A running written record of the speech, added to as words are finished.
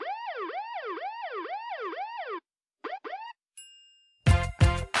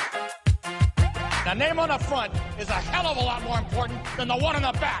The name on the front is a hell of a lot more important than the one on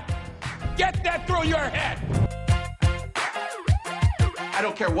the back. Get that through your head. I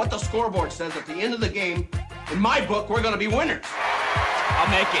don't care what the scoreboard says at the end of the game. In my book, we're going to be winners.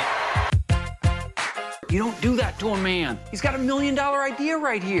 I'll make it. You don't do that to a man. He's got $1 million idea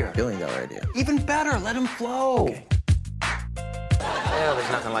right here. $1 billion idea. Even better, let him flow. Okay. Well,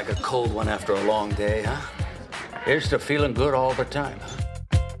 there's nothing like a cold one after a long day, huh? Here's to feeling good all the time.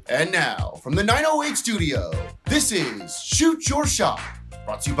 And now, from the 908 studio, this is Shoot Your Shot,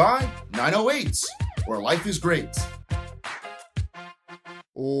 brought to you by 908s, where life is great.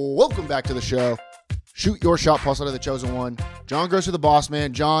 Welcome back to the show. Shoot Your Shot, Paul Sutter, the chosen one. John Grosser, the boss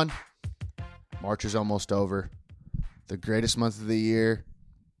man. John, March is almost over. The greatest month of the year.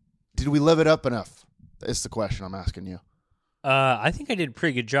 Did we live it up enough? That's the question I'm asking you. I think I did a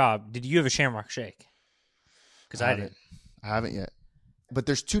pretty good job. Did you have a Shamrock Shake? Because I did. I haven't yet. But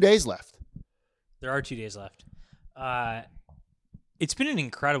there's 2 days left. There are 2 days left. It's been an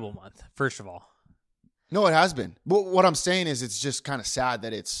incredible month, first of all. No, it has been. But what I'm saying is it's just kind of sad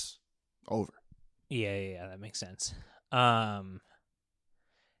that it's over. Yeah, that makes sense. Remember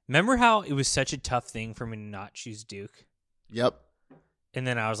how it was such a tough thing for me to not choose Duke? Yep. And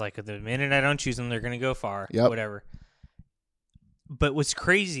then I was like, the minute I don't choose them, they're going to go far. Yep. Whatever. But what's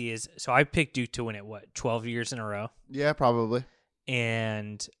crazy is, so I picked Duke to win it, 12 years in a row? Yeah, probably.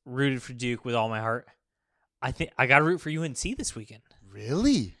 And rooted for Duke with all my heart. I think I got to root for UNC this weekend.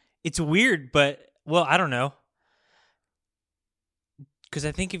 Really? It's weird, but, well, I don't know. Because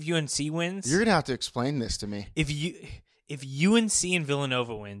I think if UNC wins... You're going to have to explain this to me. If UNC and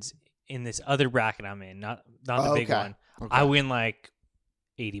Villanova wins in this other bracket I'm in, not the big one, I win like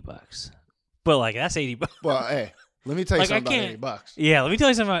 $80. But like, that's $80. Well, hey, let me tell you something about $80. Yeah, let me tell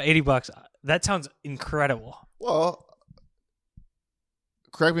you something about $80. That sounds incredible. Well,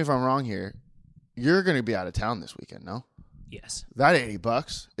 correct me if I'm wrong here. You're going to be out of town this weekend, no? Yes. That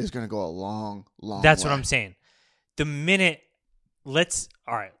 $80 is going to go a long way. That's what I'm saying. The minute, all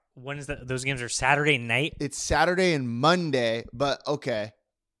right, when is that? Those games are Saturday night? It's Saturday and Monday, but okay.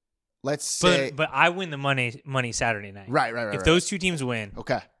 Let's say. But I win the money Saturday night. Right. If those two teams win,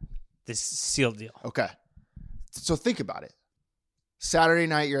 okay, this is a sealed deal. Okay. So think about it. Saturday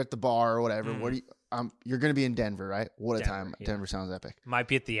night, you're at the bar or whatever. What do you? You're going to be in Denver, right? What a time! Yeah. Denver sounds epic. Might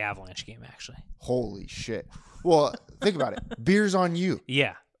be at the Avalanche game, actually. Holy shit! Well, think about it. Beer's on you.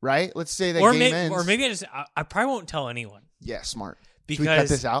 Yeah. Right. Let's say that game ends. Or maybe I probably won't tell anyone. Yeah, smart. Because should we cut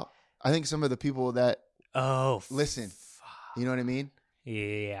this out? I think some of the people that listen, fuck. You know what I mean?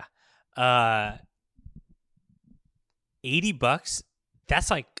 Yeah. $80.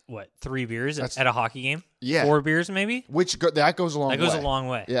 That's like what, 3 beers at a hockey game? Yeah, 4 beers maybe. That goes a long way. That goes a long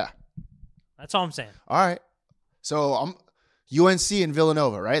way. Yeah, that's all I'm saying. All right. So I'm UNC and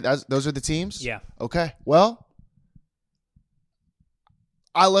Villanova, right? Those are the teams. Yeah. Okay. Well,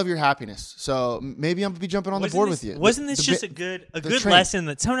 I love your happiness, so maybe I'm gonna be jumping on the board with you. Wasn't this just a good lesson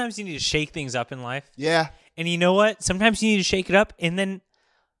that sometimes you need to shake things up in life? Yeah. And you know what? Sometimes you need to shake it up, and then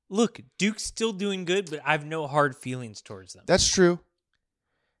look, Duke's still doing good, but I have no hard feelings towards them. That's true.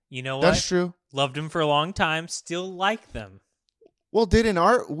 You know what? That's true. Loved them for a long time. Still like them. Well,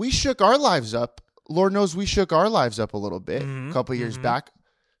 we shook our lives up. Lord knows we shook our lives up a little bit a couple years back.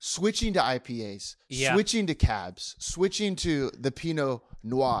 Switching to IPAs, switching to cabs, switching to the Pinot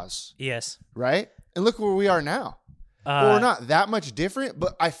Noirs. Yes. Right? And look where we are now. Well, we're not that much different,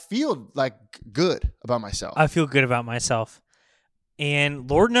 but I feel like good about myself. I feel good about myself. And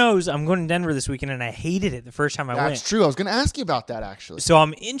Lord knows I'm going to Denver this weekend, and I hated it the first time I went. That's true. I was going to ask you about that, actually. So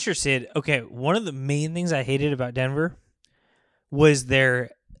I'm interested. Okay, one of the main things I hated about Denver was their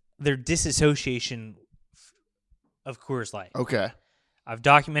disassociation of Coors Light. Okay. I've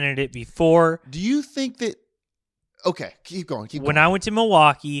documented it before. Do you think that... Okay, keep going. When I went to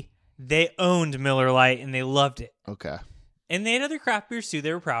Milwaukee, they owned Miller Lite, and they loved it. Okay. And they had other craft beers, too,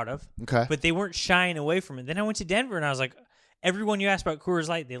 they were proud of. Okay. But they weren't shying away from it. Then I went to Denver, and I was like... Everyone you asked about Coors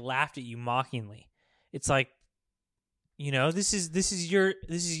Light, they laughed at you mockingly. It's like, this is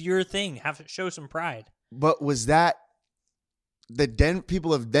your thing. Have to show some pride. But was that the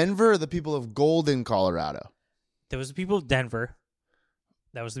people of Denver or the people of Golden, Colorado? That was the people of Denver.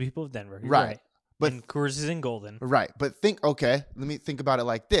 You're right. But and Coors is in Golden. Right. But let me think about it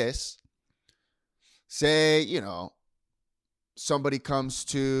like this. Say, somebody comes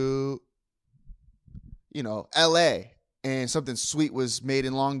to, L.A., and something sweet was made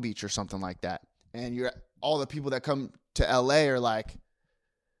in Long Beach or something like that. And all the people that come to LA are like,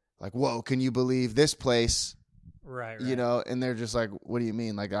 whoa, can you believe this place? Right. And they're just like, what do you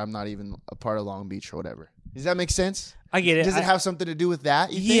mean? Like, I'm not even a part of Long Beach or whatever. Does that make sense? I get it. Does it have something to do with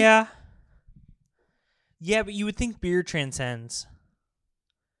that? You think? Yeah. Yeah, but you would think beer transcends.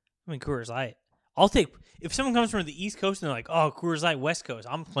 I mean, Coors Light. I'll take if someone comes from the East Coast and they're like, "Oh, Coors Light, West Coast."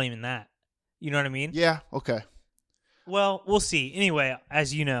 I'm claiming that. You know what I mean? Yeah. Okay. Well, we'll see. Anyway,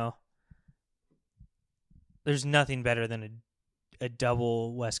 as you know, there's nothing better than a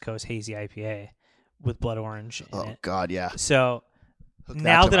double West Coast hazy IPA with blood orange in it. God, yeah. So Hook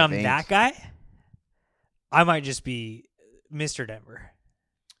now to that my I'm veins. that guy, I might just be Mr. Denver.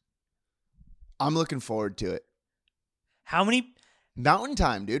 I'm looking forward to it. How many Mountain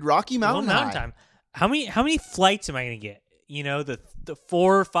time, dude. Rocky Mountain High. time? How many flights am I going to get? You know, the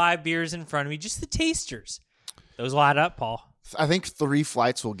 4 or 5 beers in front of me, just the tasters. Those will add up, Paul. I think 3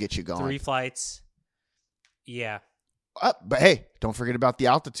 flights will get you going. 3 flights. Yeah. But hey, don't forget about the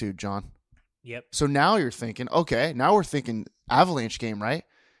altitude, John. Yep. So now you're thinking, okay, now we're thinking Avalanche game, right?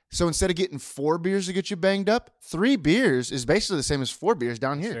 So instead of getting 4 beers to get you banged up, 3 beers is basically the same as 4 beers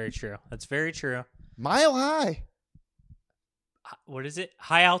down That's here. very true. That's very true. Mile high. What is it?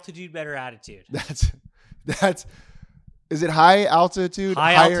 High altitude, better attitude. That's. Is it high altitude?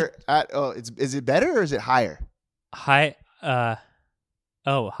 High Higher is it better or is it higher? High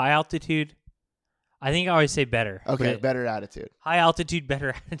altitude. I think I always say better. Okay, but better attitude. high altitude,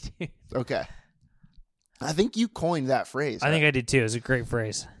 better attitude. Okay. I think you coined that phrase. I think I did too. It's a great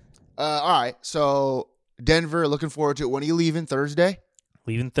phrase. All right. So Denver, looking forward to it. When are you leaving? Thursday?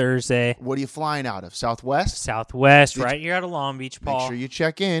 Leaving Thursday. What are you flying out of? Southwest? Southwest, right here out of Long Beach, Paul. Make sure you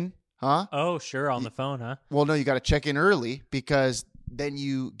check in, huh? Oh, sure, on the phone, huh? Well, no, you got to check in early because then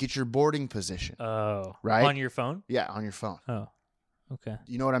you get your boarding position. Oh, Right? on your phone. Yeah, on your phone. Oh, okay.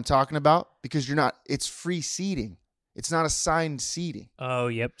 You know what I'm talking about? Because it's free seating. It's not assigned seating. Oh,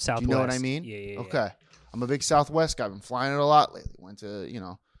 yep. Do Southwest. you know what I mean? Yeah. Okay. I'm a big Southwest guy. I've been flying it a lot lately. Went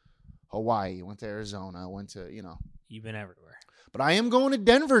to, Hawaii, went to Arizona, went to, You've been everywhere. But I am going to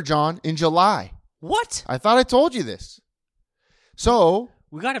Denver, John, in July. What? I thought I told you this. So,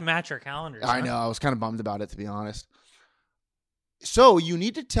 We got to match our calendars. I huh? know. I was kind of bummed about it, to be honest. So, you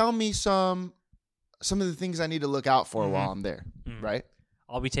need to tell me some of the things I need to look out for while I'm there, right?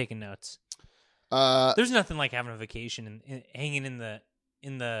 I'll be taking notes. Uh, There's nothing like having a vacation and hanging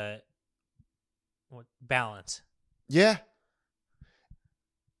in the balance. yeah.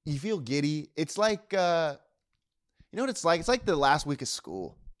 You feel giddy. It's like, you know what it's like? It's like the last week of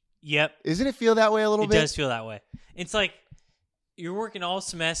school. Yep. Isn't it feel that way a little It bit? does feel that way. It's like you're working all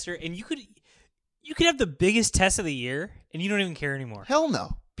semester and you could have the biggest test of the year and you don't even care anymore. Hell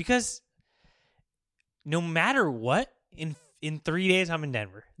no. Because no matter what, in 3 days I'm in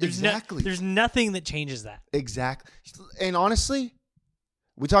Denver. Exactly. There's nothing that changes that. Exactly. And honestly,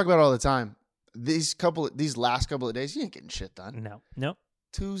 we talk about it all the time. These last couple of days, you ain't getting shit done. No.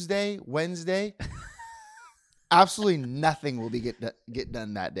 Tuesday, Wednesday, absolutely nothing will be get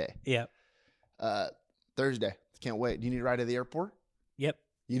done that day. Yep. Thursday, can't wait. Do you need a ride to the airport? Yep.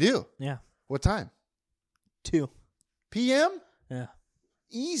 You do? Yeah. What time? 2. PM? Yeah.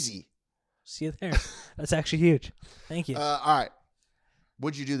 Easy. See you there. That's actually huge. Thank you. All right.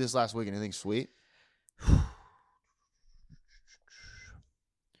 What'd you do this last week? Anything sweet?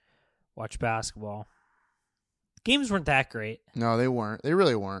 Watch basketball. Games weren't that great. No, they weren't. They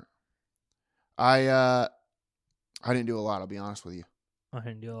really weren't. I didn't do a lot, I'll be honest with you. I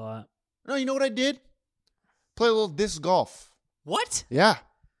didn't do a lot. No, you know what I did? Play a little disc golf. What? Yeah. A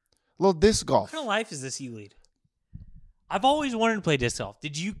little disc What golf. kind of life is this you lead? I've always wanted to play disc golf.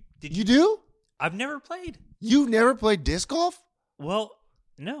 Did you? You do? I've never played. You've never played disc golf? Well,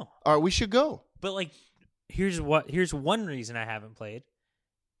 no. All right, we should go. But like, here's one reason I haven't played.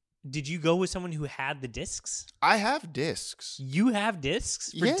 Did you go with someone who had the discs? I have discs. You have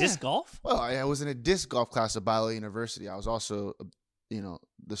discs for Yeah. disc golf? Well, I was in a disc golf class at Biola University. I was also,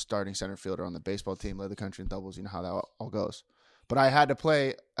 the starting center fielder on the baseball team, led the country in doubles. You know how that all goes. But I had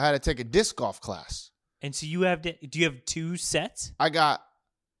to take a disc golf class. And so you have. Do you have 2 sets, I can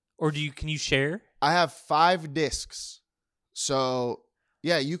you share? have 5 discs. So,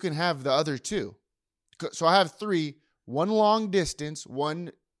 yeah, you can have the other 2. So I have 3, 1 long distance,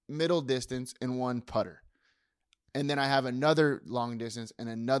 1 middle distance, and 1 putter. And then I have another long distance and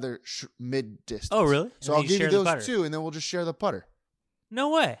another mid distance. Oh, really? So And I'll then give you share the those putter. 2, and then we'll just share the putter. No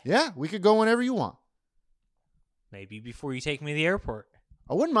way. Yeah, we could go whenever you want. Maybe before you take me to the airport.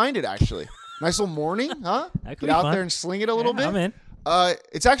 I wouldn't mind it, actually. Nice little morning, huh? That could Get be out fun. there and sling it a little Yeah, bit. I'm in.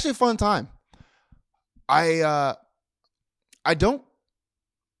 It's actually a fun time. I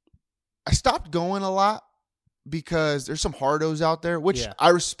stopped going a lot because there's some hardos out there, which Yeah. I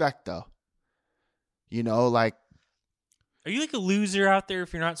respect, though. Like, Are you like a loser out there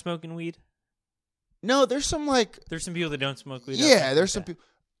if you're not smoking weed? no, there's some like, There's some people that don't smoke weed. out yeah, there. there's some Okay. people.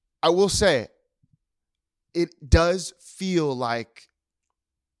 I will say, it does feel like.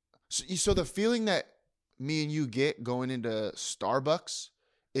 So the feeling that me and you get going into Starbucks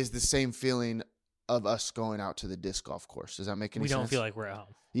is the same feeling of us going out to the disc golf course. Does that make any sense? We don't feel like we're at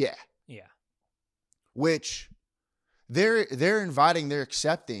home. Yeah. Yeah. Which they're inviting, they're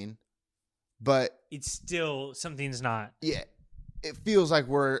accepting, but It's still, something's not. yeah, it feels like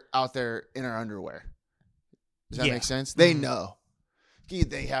we're out there in our underwear. Does that Yeah. make sense? They know.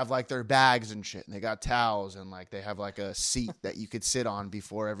 They have like their bags and shit, and they got towels, and like they have like a seat that you could sit on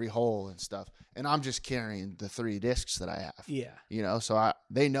before every hole and stuff. And I'm just carrying the 3 discs that I have. Yeah. You know, so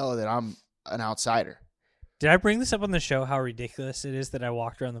they know that I'm an outsider. Did I bring this up on the show, how ridiculous it is that I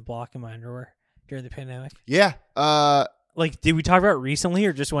walked around the block in my underwear during the pandemic? Yeah. Like, did we talk about it recently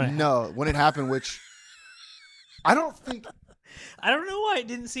or just when it No, when it happened, which I don't think. I don't know why it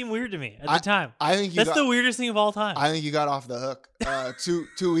didn't seem weird to me at the time. I think That's the weirdest thing of all time. I think you got off the hook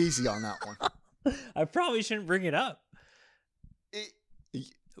too easy on that one. I probably shouldn't bring it up.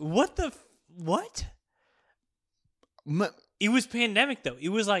 What? It was pandemic, though. It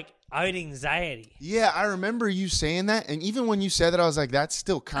was like, I had anxiety. Yeah, I remember you saying that, and even when you said that, I was like, that's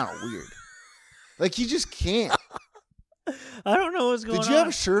still kind of weird. Like, you just can't. I don't know what's going on. Did you have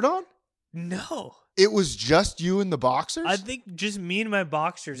a shirt on? No. It was just you in the boxers? I think just me and my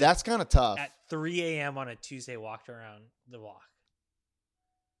boxers That's kind of tough. at 3 a.m. on a Tuesday walked around the block.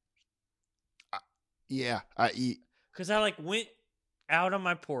 Yeah. Because I like went out on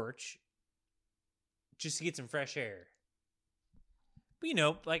my porch just to get some fresh air. But, you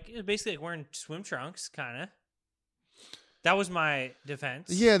know, like it was basically like wearing swim trunks, kind of. That was my defense.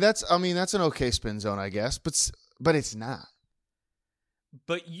 Yeah, that's an okay spin zone, I guess, but it's not.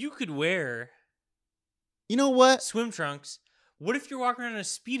 But you could wear You know what? swim trunks. What if you're walking around in a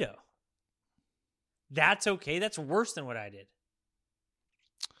Speedo? That's okay. That's worse than what I did.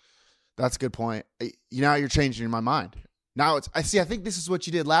 That's a good point. Now you're changing my mind. Now I think this is what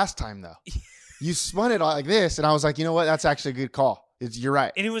you did last time, though. You spun it like this, and I was like, you know what? That's actually a good call. You're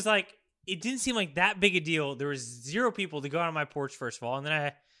right. And it was like, it didn't seem like that big a deal. There was 0 people to go out on my porch, first of all. And then I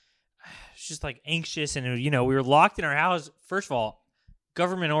was just like anxious. And, you know, we were locked in our house. First of all,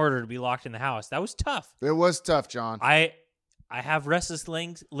 government order to be locked in the house. That was tough. It was tough, John. I have restless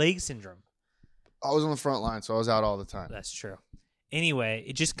leg syndrome. I was on the front line, so I was out all the time. That's true. Anyway,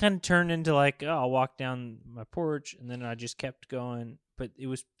 it just kind of turned into like, oh, I'll walk down my porch. And then I just kept going. But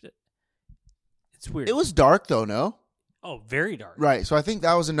it's weird. It was dark, though, no? Oh, very dark. Right. So I think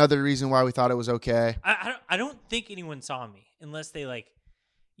that was another reason why we thought it was okay. I don't think anyone saw me unless they like,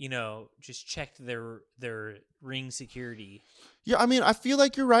 you know, just checked their ring security. Yeah, I mean, I feel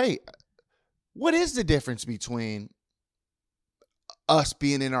like you're right. What is the difference between us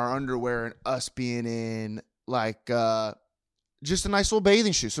being in our underwear and us being in like just a nice little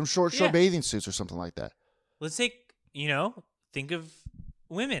bathing suit, some short bathing suits or something like that? Let's take, you know, think of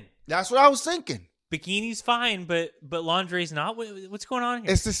women. That's what I was thinking. Bikini's fine, but lingerie's not. What's going on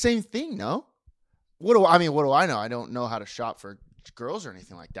here? It's the same thing, no? What do I know? I don't know how to shop for girls or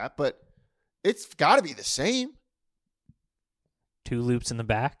anything like that, but it's got to be the same. 2 loops in the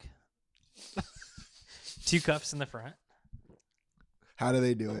back. 2 cups in the front. How do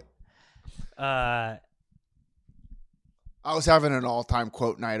they do it? Uh, I was having an all-time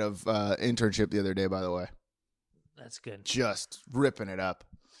quote night of internship the other day, by the way. That's good. Just ripping it up.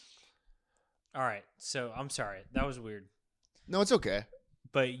 All right. So I'm sorry. That was weird. No, it's okay.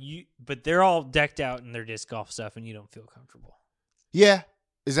 But they're all decked out in their disc golf stuff and you don't feel comfortable. Yeah.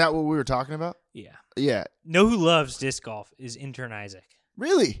 Is that what we were talking about? Yeah. Yeah. Know who loves disc golf is intern Isaac.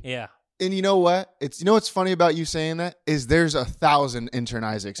 Really? Yeah. And you know what? What's funny about you saying that is there's 1,000 intern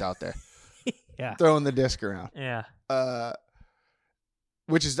Isaacs out there. Yeah. Throwing the disc around. Yeah.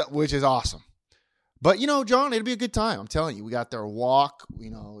 Which is awesome. But, you know, John, it'll be a good time. I'm telling you. We got there a walk.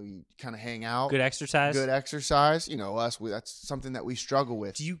 You know, we kind of hang out. Good exercise. Good exercise. You know, that's something that we struggle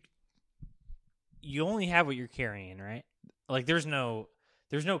with. You only have what you're carrying, right? Like, there's no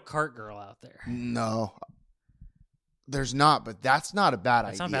cart girl out there. No. There's not, but that's not a bad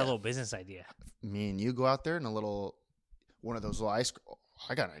That's idea. not a bad little business idea. Me and you go out there in one of those little ice.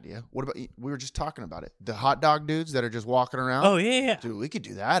 I got an idea. What about, we were just talking about it. The hot dog dudes that are just walking around. Oh, yeah. Dude, we could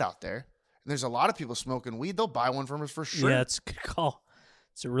do that out there. And there's a lot of people smoking weed. They'll buy one from us for sure. Yeah, it's a good call.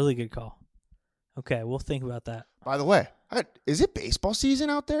 It's a really good call. Okay, we'll think about that. By the way, is it baseball season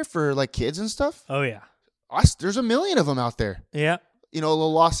out there for like kids and stuff? Oh, yeah. There's a million of them out there. Yeah. You know,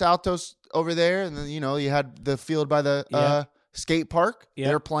 little Los Altos over there. And then, you know, you had the field by the skate park. Yeah.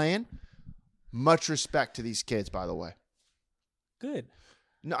 They're playing. Much respect to these kids, by the way. Good.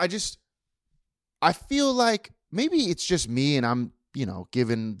 No, I feel like maybe it's just me and I'm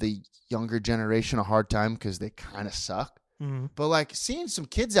giving the younger generation a hard time because they kind of suck. Mm-hmm. But like seeing some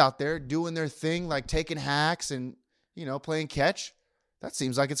kids out there doing their thing, like taking hacks and, playing catch, that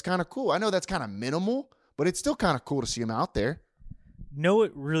seems like it's kind of cool. I know that's kind of minimal, but it's still kind of cool to see them out there. Know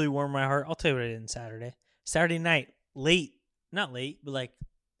what really warmed my heart? I'll tell you what I did on Saturday. Saturday night, not late, but like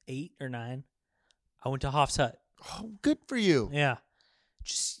 8 or 9, I went to Hoff's Hut. Oh, good for you. Yeah.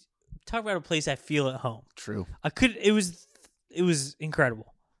 Just talk about a place I feel at home. True. It was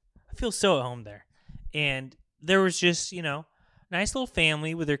incredible. I feel so at home there. And there was just, nice little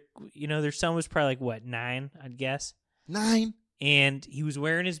family with their son was probably like 9, I'd guess. 9. And he was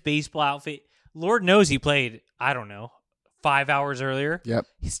wearing his baseball outfit. Lord knows he played, I don't know, 5 hours earlier. Yep.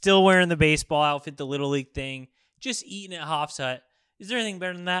 He's still wearing the baseball outfit, the Little League thing, just eating at Hoff's Hut. Is there anything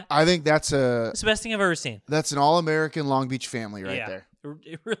better than that? I think It's the best thing I've ever seen. that's an all-American Long Beach family right there.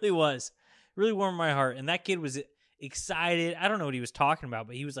 It really was. It really warmed my heart. And that kid was excited. I don't know what he was talking about,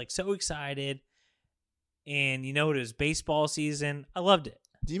 but he was like so excited. And it was baseball season. I loved it.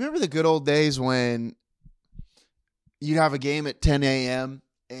 Do you remember the good old days when you'd have a game at 10 a.m.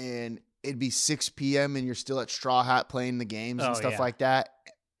 and it'd be 6 p.m. and you're still at Straw Hat playing the games and stuff like that,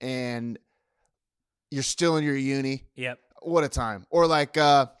 and you're still in your uni? Yep. What a time. Or like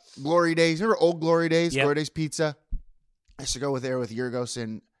Glory Days. Remember old Glory Days? Yep. Glory Days Pizza? I used to go there with Yergos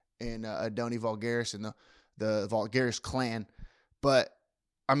and Adoni Vulgaris and the Vulgaris clan. But,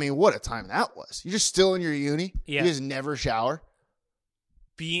 I mean, what a time that was. You're just still in your uni. Yeah. You just never shower.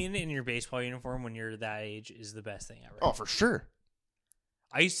 Being in your baseball uniform when you're that age is the best thing ever. Oh, for sure.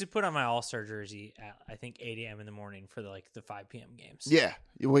 I used to put on my All-Star jersey at, I think, 8 a.m. in the morning for the 5 p.m. games. Yeah,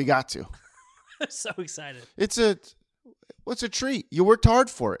 we got to. I'm so excited. It's a treat. You worked hard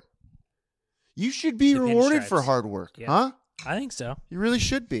for it. You should be The rewarded for pinstripes. hard work, Yeah. huh? I think so. You really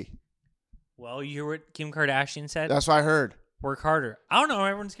should be. Well, you hear what Kim Kardashian said? That's what I heard. Work harder. I don't know.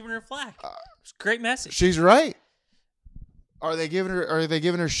 Everyone's giving her a flack. It's a great message. She's right. Are they giving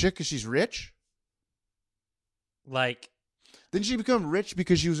her shit because she's rich? Didn't she become rich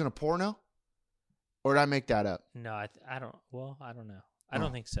because she was in a porno? Or did I make that up? No, I don't. Well, I don't know. I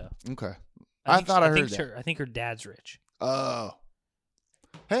don't think so. Okay. I thought I heard that. I think her dad's rich. Oh.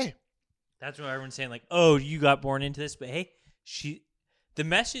 Hey. That's what everyone's saying. Oh, you got born into this, but hey, the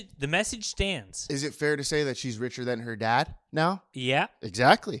message stands. Is it fair to say that she's richer than her dad now? Yeah,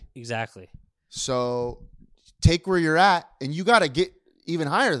 Exactly. So take where you're at, and you got to get even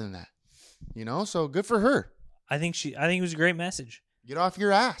higher than that. So good for her. I think it was a great message. Get off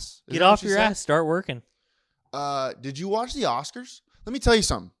your ass. Isn't Get that what off she your said? ass. Start working. Did you watch the Oscars? Let me tell you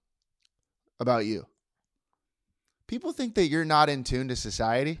something about you. People think that you're not in tune to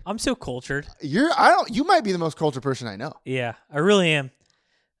society. I'm so cultured. You might be the most cultured person I know. Yeah, I really am.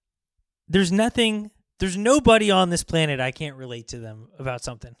 There's nobody on this planet I can't relate to them about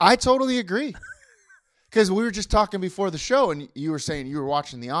something. I totally agree. Because we were just talking before the show, and you were saying you were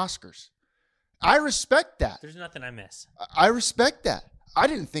watching the Oscars. I respect that. There's nothing I miss. I respect that. I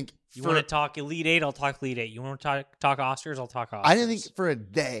didn't think You want to talk Elite Eight? I'll talk Elite Eight. You want to talk Oscars? I'll talk Oscars. I didn't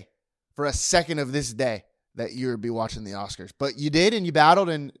think for a second of this day that you would be watching the Oscars. But you did, and you battled,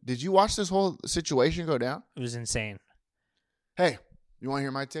 and did you watch this whole situation go down? It was insane. Hey, you want to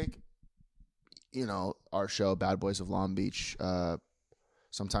hear my take? Our show, Bad Boys of Long Beach,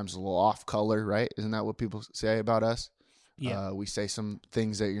 sometimes a little off color, right? Isn't that what people say about us? Yeah. We say some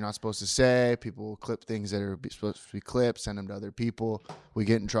things that you're not supposed to say. People will clip things that are supposed to be clipped, send them to other people. We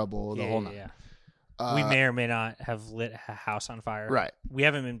get in trouble, the whole night. Yeah. We may or may not have lit a house on fire. Right. We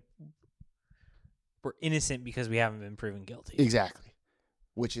haven't been. We're innocent because we haven't been proven guilty. Exactly.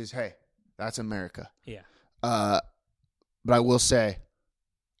 Which is, hey, that's America. Yeah. But I will say,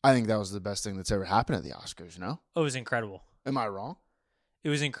 I think that was the best thing that's ever happened at the Oscars, no? It was incredible. Am I wrong? It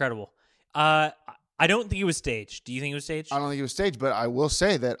was incredible. I don't think it was staged. Do you think it was staged? I don't think it was staged, but I will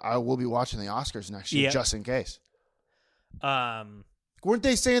say that I will be watching the Oscars next year just in case. Weren't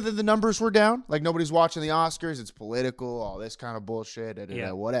they saying that the numbers were down? Like nobody's watching the Oscars. It's political, all this kind of bullshit,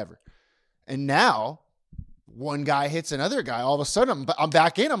 whatever. And now, one guy hits another guy. All of a sudden, I'm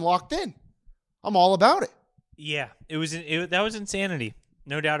back in. I'm locked in. I'm all about it. Yeah, that was insanity.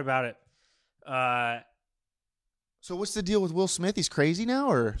 No doubt about it. So what's the deal with Will Smith? He's crazy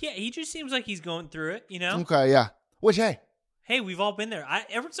now, or? Yeah, he just seems like he's going through it, Okay, yeah. Which, hey, we've all been there.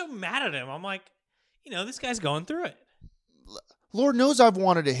 Everyone's so mad at him. I'm like, this guy's going through it. Lord knows I've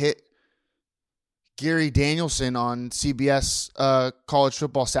wanted to hit Gary Danielson on CBS College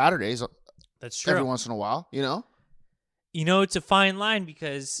Football Saturdays. That's true. Every once in a while, It's a fine line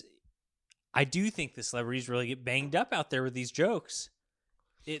because I do think the celebrities really get banged up out there with these jokes.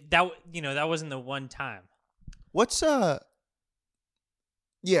 That wasn't the one time. What's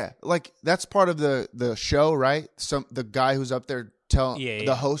Yeah, like that's part of the show, right? The guy who's up there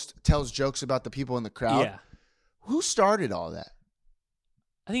the host tells jokes about the people in the crowd. Yeah. Who started all that?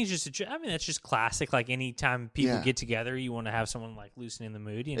 I think it's just that's just classic. Like anytime people get together, you want to have someone like loosening the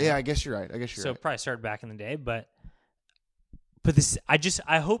mood. You know? Yeah, I guess you're right. So it probably started back in the day, but this,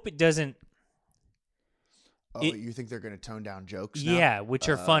 I hope it doesn't. Oh, you think they're going to tone down jokes now? Yeah, which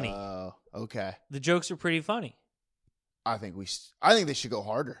are funny. Oh, okay. The jokes are pretty funny. I think they should go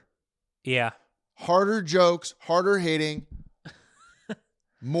harder. Yeah. Harder jokes, harder hitting,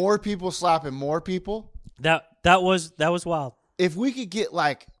 more people slapping more people. That was wild. If we could get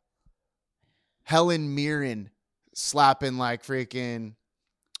like Helen Mirren slapping like freaking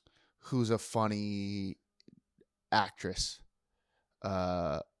who's a funny actress?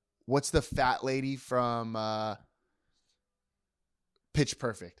 What's the fat lady from Pitch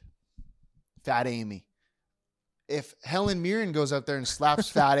Perfect? Fat Amy. If Helen Mirren goes up there and slaps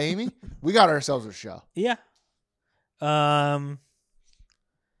Fat Amy, we got ourselves a show. Yeah. I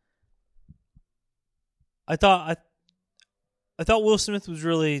thought Will Smith was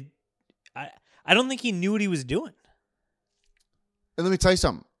really. I don't think he knew what he was doing. And let me tell you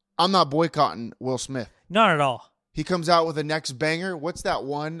something. I'm not boycotting Will Smith. Not at all. He comes out with the next banger. What's that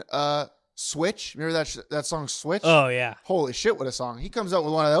one? Switch. Remember that song Switch? Oh, yeah. Holy shit, what a song. He comes out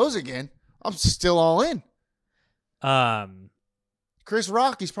with one of those again. I'm still all in. Chris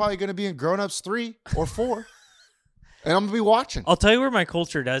Rock, he's probably going to be in Grown Ups 3 or 4. And I'm going to be watching. I'll tell you where my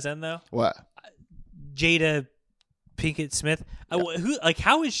culture does end, though. What? Jada Pinkett Smith. Yeah.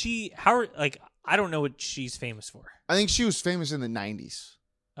 How is she? I don't know what she's famous for. I think she was famous in the 90s.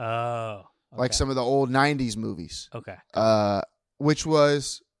 Oh. Okay. Like some of the old 90s movies. Okay. Which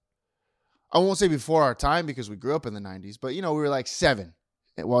was, I won't say before our time because we grew up in the 90s, but, we were like 7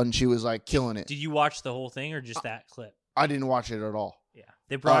 when she was like killing it. Did you watch the whole thing or just that clip? I didn't watch it at all. Yeah.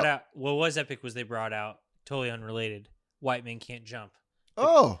 They brought out, what was epic was they brought out, totally unrelated, White Men Can't Jump.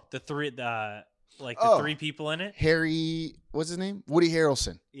 The three people in it. Harry, what's his name? Woody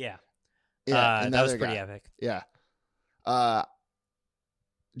Harrelson. Yeah. Yeah. That was pretty epic. Yeah.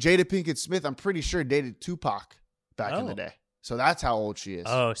 Jada Pinkett Smith, I'm pretty sure dated Tupac back in the day. So that's how old she is.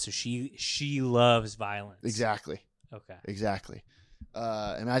 Oh, so she loves violence. Exactly. Okay. Exactly.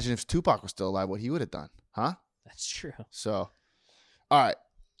 Imagine if Tupac was still alive, what he would have done, huh? That's true. So, all right.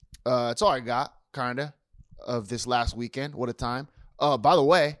 That's all I got, kind of this last weekend. What a time. By the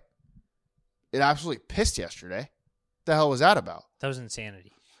way, it absolutely pissed yesterday. What the hell was that about? That was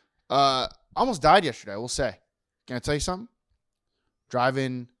insanity. I almost died yesterday, I will say. Can I tell you something?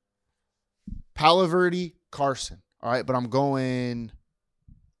 Driving Palo Verde, Carson. All right, but I'm going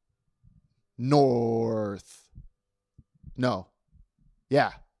north. No.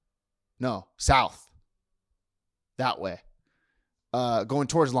 Yeah. No. South. That way. Going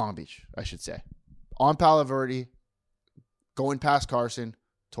towards Long Beach, I should say. On Palo Verde, going past Carson,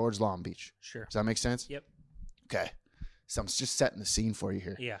 towards Long Beach. Sure. Does that make sense? Yep. Okay. So I'm just setting the scene for you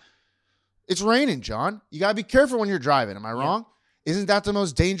here. Yeah. It's raining, John. You got to be careful when you're driving. Am I wrong? Isn't that the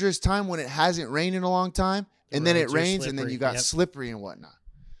most dangerous time when it hasn't rained in a long time? And then it rains and then you got slippery and whatnot.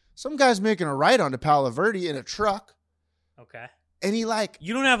 Some guy's making a right onto Palo Verde in a truck. Okay. And he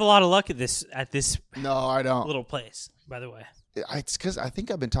You don't have a lot of luck at this No, I don't. little place, by the way. It's because I think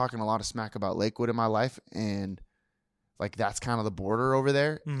I've been talking a lot of smack about Lakewood in my life, and like that's kind of the border over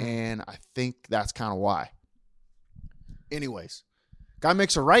there, and I think that's kind of why. Anyways, guy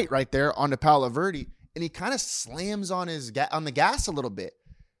makes a right there onto Palo Verde, and he kind of slams on on the gas a little bit.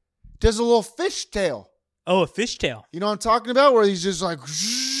 Does a little fishtail. Oh, a fishtail. You know what I'm talking about? Where he's just like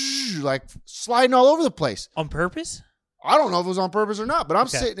sliding all over the place. On purpose? I don't know if it was on purpose or not, but I'm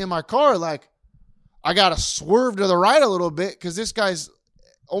sitting in my car like I got to swerve to the right a little bit because this guy's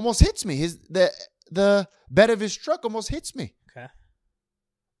almost hits me. The bed of his truck almost hits me. Okay.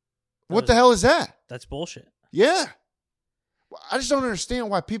 What the hell is that? That's bullshit. Yeah. I just don't understand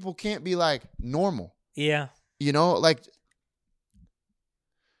why people can't be like normal. Yeah. Like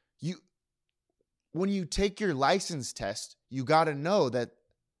when you take your license test, you got to know that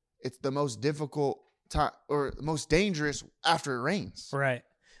it's the most difficult time or most dangerous after it rains. Right.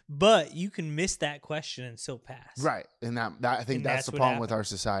 But you can miss that question and still pass. Right. And that I think that's the what problem with happened. our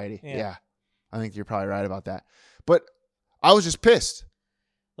society. Yeah. I think you're probably right about that. But I was just pissed.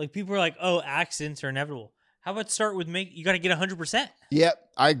 Like people are like, "Oh, accidents are inevitable." How about start with you got to get 100%? Yep,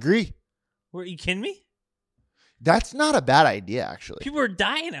 I agree. Are you kidding me? That's not a bad idea, actually. People are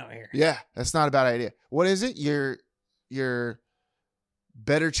dying out here. Yeah, that's not a bad idea. What is it? Your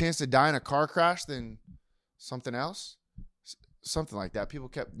better chance to die in a car crash than something else? Something like that. People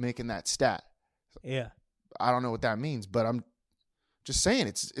kept making that stat. Yeah. I don't know what that means, but Just saying,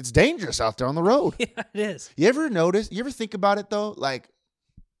 it's dangerous out there on the road. Yeah, it is. You ever think about it though? Like,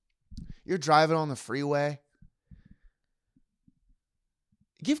 you're driving on the freeway.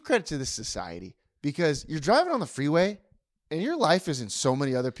 Give credit to this society because you're driving on the freeway and your life is in so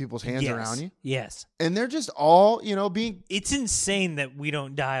many other people's hands around you. Yes. And they're just all, being. It's insane that we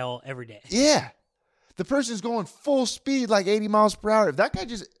don't dial every day. Yeah. The person's going full speed, like 80 miles per hour. If that guy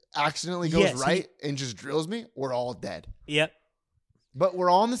just accidentally goes and just drills me, we're all dead. Yep. But we're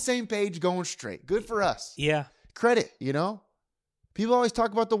all on the same page going straight. Good for us. Yeah. Credit, People always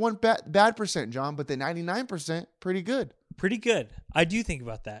talk about the one bad percent, John, but the 99%, pretty good. Pretty good. I do think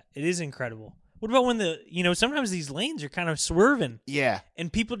about that. It is incredible. What about when sometimes these lanes are kind of swerving Yeah.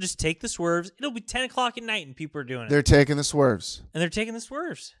 and people just take the swerves. It'll be 10 o'clock at night and people are doing it. They're taking the swerves. And they're taking the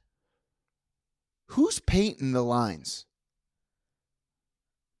swerves. Who's painting the lines?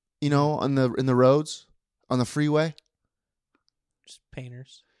 In the roads, on the freeway? Just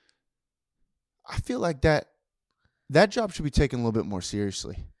painters. I feel like that job should be taken a little bit more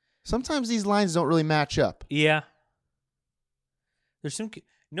seriously. Sometimes these lines don't really match up. Yeah. There's some. You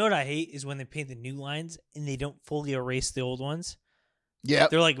know what I hate is when they paint the new lines and they don't fully erase the old ones. Yep.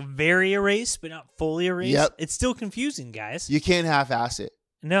 They're like very erased, but not fully erased. Yep. It's still confusing, guys. You can't half-ass it.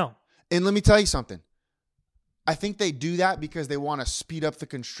 No. And let me tell you something. I think they do that because they want to speed up the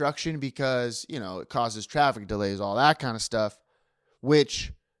construction because, it causes traffic delays, all that kind of stuff,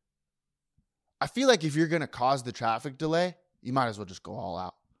 which I feel like if you're going to cause the traffic delay, you might as well just go all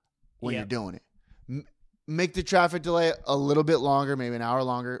out when you're doing it. Make the traffic delay a little bit longer, maybe an hour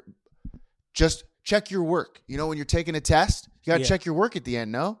longer. Just check your work. When you're taking a test, you got to check your work at the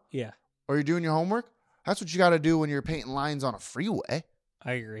end, no? Yeah. Or you're doing your homework. That's what you got to do when you're painting lines on a freeway.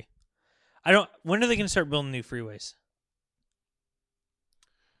 I agree. When are they going to start building new freeways?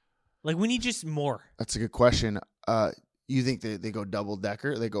 Like, we need just more. That's a good question. You think they go double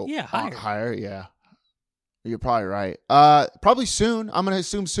decker? They go higher? Yeah. You're probably right. Probably soon. I'm going to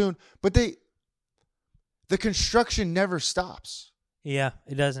assume soon. But the construction never stops. Yeah,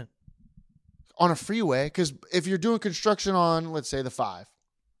 it doesn't. On a freeway, because if you're doing construction on, let's say, the 5,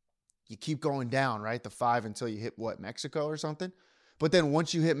 you keep going down, right? The 5 until you hit, Mexico or something? But then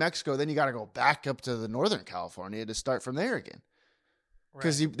once you hit Mexico, then you got to go back up to the Northern California to start from there again.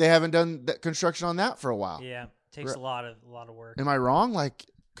 Because they haven't done that construction on that for a while. Yeah, it takes a lot of work. Am I wrong? Like,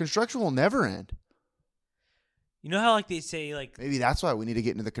 construction will never end. You know how they say maybe that's why we need to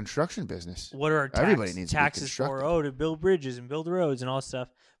get into the construction business. What are our Everybody needs taxes to be for? Oh, to build bridges and build roads and all this stuff.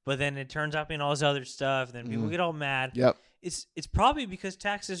 But then it turns out being all this other stuff. And then people get all mad. Yep. It's probably because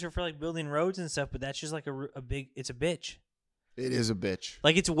taxes are for building roads and stuff. But that's just it's a bitch. It is a bitch.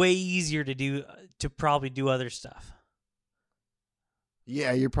 It's way easier to probably do other stuff.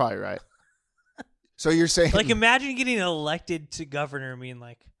 Yeah, you're probably right. So you're saying imagine getting elected to governor and being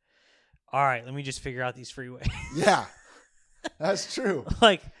all right, let me just figure out these freeways. Yeah, that's true.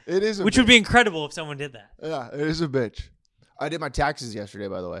 It is, which would be incredible if someone did that. Yeah, it is a bitch. I did my taxes yesterday,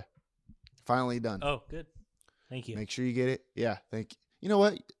 by the way. Finally done. Oh, good. Thank you. Make sure you get it. Yeah, thank you. You know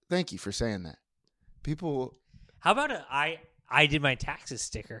what? Thank you for saying that. People. How about I did my taxes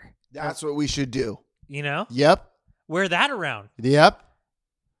sticker? That's what we should do. Yep. Wear that around. Yep.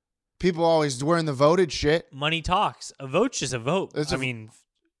 People always wearing the voted shit. Money talks. A vote's just a vote.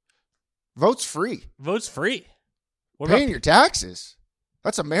 Vote's free. Vote's free. What Paying your taxes.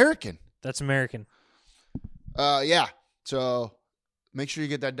 That's American. That's American. Yeah. So make sure you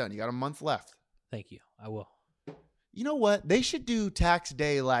get that done. You got a month left. Thank you. I will. You know what? They should do tax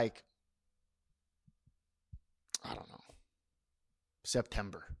day I don't know,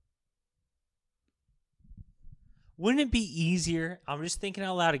 September. Wouldn't it be easier? I'm just thinking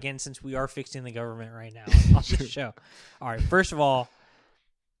out loud again since we are fixing the government right now on this show. All right. First of all,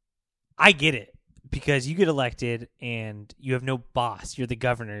 I get it because you get elected and you have no boss. You're the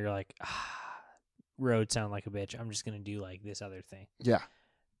governor. You're roads sound like a bitch. I'm just going to do this other thing. Yeah.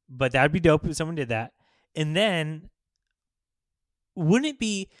 But that would be dope if someone did that. And then wouldn't it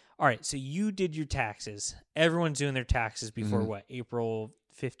be, all right, so you did your taxes. Everyone's doing their taxes before April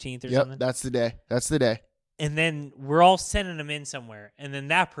 15th or something? Yep, that's the day. And then we're all sending them in somewhere. And then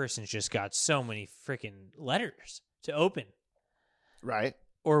that person's just got so many freaking letters to open. Right.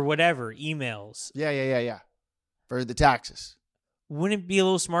 Or whatever, emails. Yeah. For the taxes. Wouldn't it be a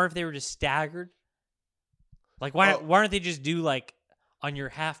little smart if they were just staggered? Why don't they just do on your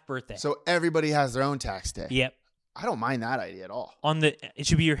half birthday? So everybody has their own tax day. Yep. I don't mind that idea at all. It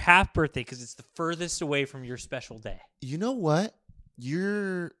should be your half birthday because it's the furthest away from your special day. You know what?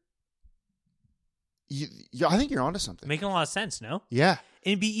 I think you're onto something. Making a lot of sense, no? Yeah.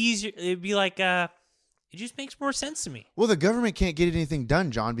 It'd be easier. It'd be It just makes more sense to me. Well, the government can't get anything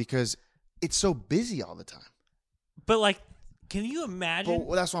done, John, because it's so busy all the time. But like, can you imagine?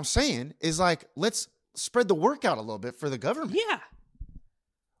 Well, that's what I'm saying. Is like, let's spread the work out a little bit for the government. Yeah.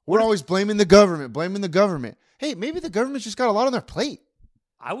 We're always blaming the government. Hey, maybe the government's just got a lot on their plate.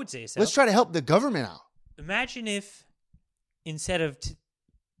 I would say so. Let's try to help the government out. Imagine if instead of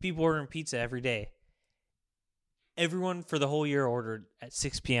people ordering pizza every day, everyone for the whole year ordered at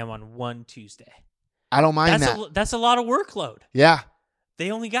 6 p.m. on one Tuesday. I don't mind that. That's a lot of workload. Yeah.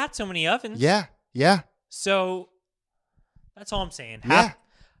 They only got so many ovens. Yeah. Yeah. So that's all I'm saying. Yeah.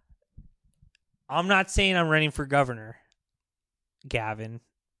 I'm not saying I'm running for governor, Gavin,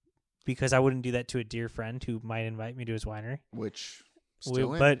 because I wouldn't do that to a dear friend who might invite me to his winery. Which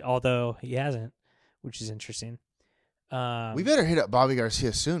still But although he hasn't, which is interesting. We better hit up Bobby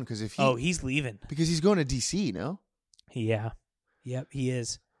Garcia soon because he's leaving. Because he's going to D.C., no? Yeah. Yep, he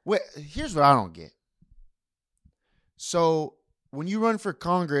is. Wait, here's what I don't get. So when you run for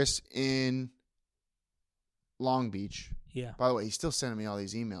Congress in Long Beach, yeah. By the way, he's still sending me all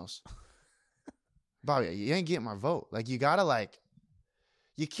these emails. Bobby, you ain't getting my vote. Like, you gotta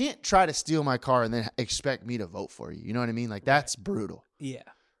you can't try to steal my car and then expect me to vote for you. You know what I mean? Like, that's brutal. Yeah.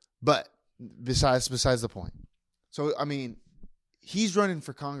 But besides the point. So, I mean, he's running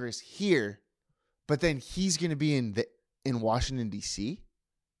for Congress here, but then he's going to be in Washington, D.C.?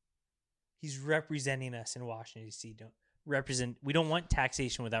 He's representing us in Washington, D.C. We don't want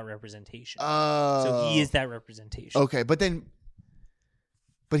taxation without representation. Oh. So he is that representation. Okay, but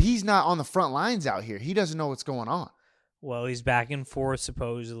he's not on the front lines out here. He doesn't know what's going on. Well, he's back and forth,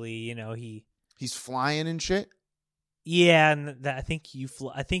 supposedly. He's flying and shit? Yeah, and I think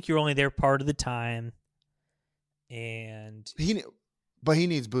I think you're only there part of the time. And but he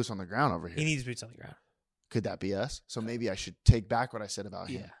needs boots on the ground over here. He needs boots on the ground. Could that be us? So maybe I should take back what I said about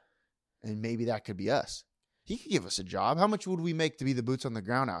him. Yeah. And maybe that could be us. He could give us a job. How much would we make to be the boots on the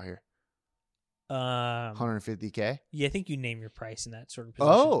ground out here? $150K? Yeah, I think you name your price in that sort of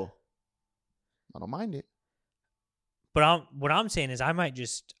position. Oh. I don't mind it. But what I'm saying is I might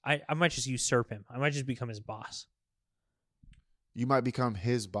just usurp him. I might just become his boss. You might become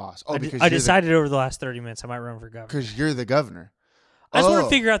his boss. Oh, because I decided over the last 30 minutes I might run for governor. Because you're the governor. I just want to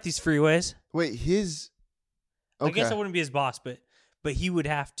figure out these freeways. Wait, his... Okay. I guess I wouldn't be his boss, but he would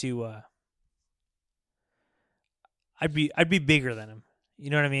have to... I'd be bigger than him. You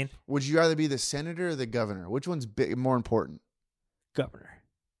know what I mean? Would you rather be the senator or the governor? Which one's more important? Governor.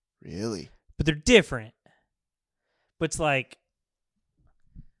 Really? But they're different. But it's like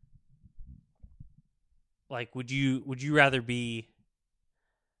would you rather be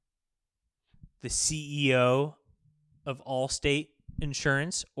the CEO of Allstate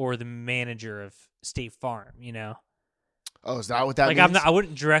Insurance or the manager of State Farm, you know? Oh, is that what that means? I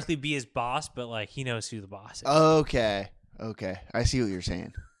wouldn't directly be his boss, but he knows who the boss is. Okay. I see what you're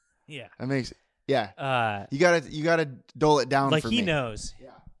saying. Yeah. That makes yeah. You gotta dole it down for me. He knows. Yeah.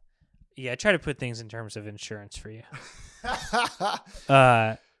 Yeah, I try to put things in terms of insurance for you.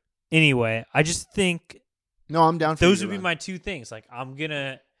 Anyway, I just think no, I'm down for those would be my two things. I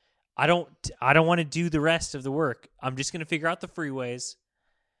don't want to do the rest of the work. I'm just gonna figure out the freeways,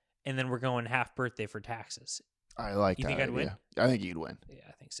 and then we're going half birthday for taxes. I like that. You think I'd win? I think you'd win. Yeah,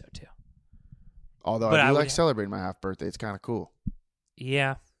 I think so too. Although I do like celebrating my half birthday. It's kind of cool.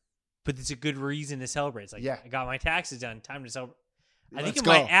 Yeah, but it's a good reason to celebrate. It's I got my taxes done. Time to celebrate. I think it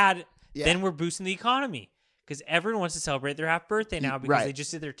might add. Yeah. Then we're boosting the economy because everyone wants to celebrate their half birthday now because they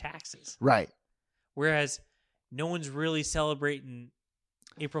just did their taxes. Right. Whereas no one's really celebrating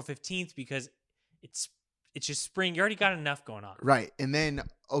April 15th because it's just spring. You already got enough going on. Right. And then,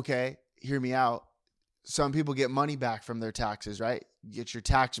 okay, hear me out. Some people get money back from their taxes, right? You get your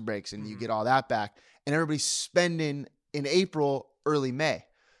tax breaks and you get all that back. And everybody's spending in April, early May.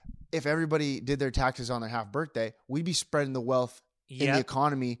 If everybody did their taxes on their half birthday, we'd be spreading the wealth in the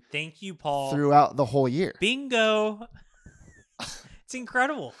economy. Thank you, Paul. Throughout the whole year. Bingo. It's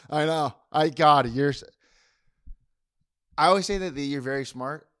incredible. I know. I always say that you're very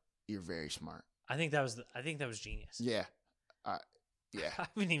smart. You're very smart. I think that was genius. Yeah. Yeah. I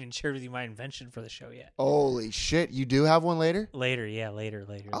haven't even shared with you my invention for the show yet. Holy shit. You do have one later? Later, yeah. Later.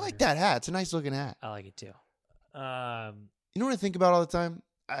 I like that hat. It's a nice looking hat. I like it too. You know what I think about all the time?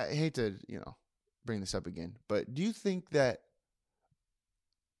 I hate to, bring this up again, but do you think that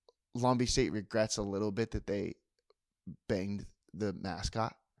Long Beach State regrets a little bit that they banged the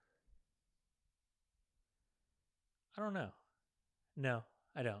mascot? I don't know. No,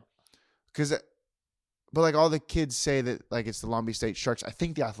 I don't. But all the kids say that it's the Long Beach State Sharks. I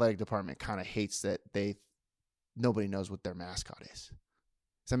think the athletic department kind of hates that nobody knows what their mascot is.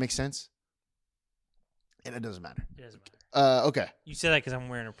 Does that make sense? And it doesn't matter. It doesn't matter. Okay. You said that because I'm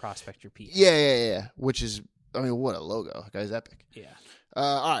wearing a Prospector piece. Yeah. Which is, I mean, what a logo. That guy's epic. Yeah.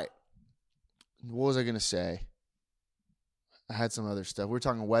 All right. What was I going to say? I had some other stuff. We're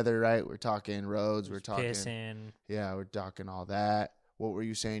talking weather, right? We're talking roads. We're talking Pissing. Yeah, we're talking all that. What were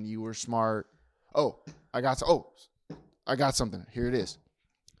you saying? You were smart. I got something. Here it is.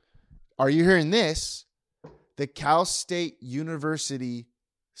 Are you hearing this? The Cal State University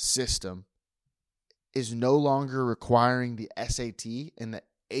system is no longer requiring the SAT and the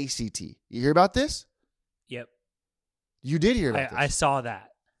ACT. You hear about this? Yep. You did hear about this. I saw that.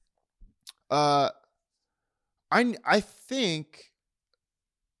 I think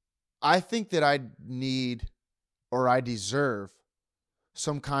that I need or I deserve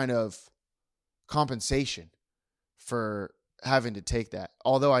some kind of compensation for having to take that.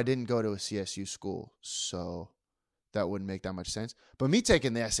 Although I didn't go to a CSU school, so that wouldn't make that much sense. But me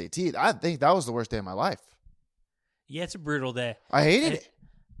taking the SAT, I think that was the worst day of my life. Yeah, it's a brutal day. I hated it.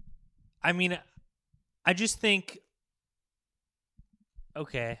 I mean, I just think,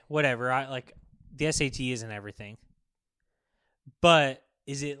 okay, whatever. The SAT isn't everything. But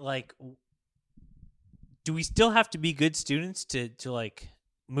is it like, do we still have to be good students to like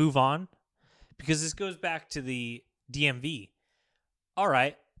move on? Because this goes back to the DMV. All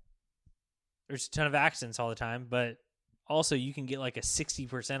right. There's a ton of accidents all the time, but also you can get like a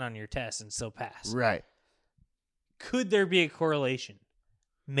 60% on your test and still pass. Right. Could there be a correlation?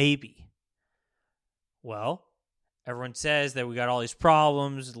 Maybe. Well, everyone says that we got all these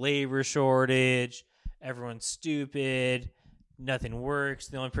problems, labor shortage, everyone's stupid, nothing works.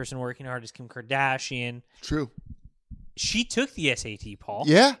 The only person working hard is Kim Kardashian. True. She took the SAT, Paul.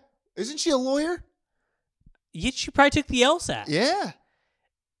 Yeah. Isn't she a lawyer? Yet she probably took the LSAT. Yeah.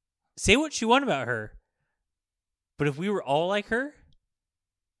 Say what you want about her. But if we were all like her,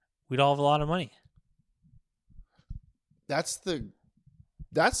 we'd all have a lot of money. That's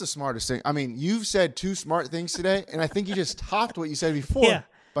the smartest thing. I mean, you've said two smart things today, and I think you just topped what you said before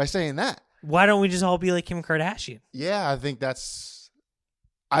by saying that. Why don't we just all be like Kim Kardashian? Yeah, I think that's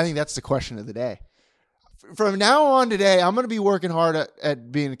the question of the day. From now on today, I'm going to be working hard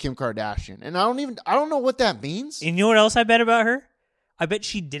at being a Kim Kardashian. And I don't know what that means. And you know what else I bet about her? I bet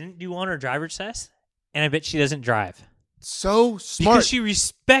she didn't do on her driver's test, and I bet she doesn't drive. So smart. Because she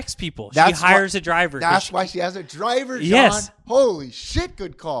respects people. She hires a driver. That's why she has a driver, John. Yes. Holy shit,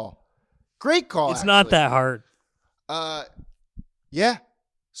 good call. Great call, It's not that hard. Yeah.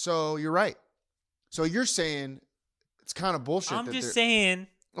 So you're right. So you're saying it's kind of bullshit. I'm just saying.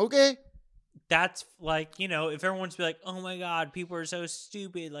 Okay. That's like, if everyone's be like, oh my God, people are so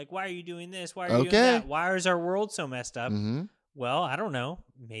stupid. Like, why are you doing this? Why are you doing that? Why is our world so messed up? Mm-hmm. Well, I don't know.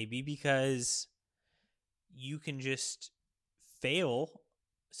 Maybe because you can just fail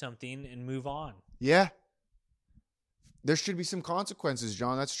something and move on. Yeah. There should be some consequences,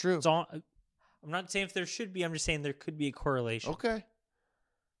 John. That's true. I'm not saying if there should be. I'm just saying there could be a correlation. Okay.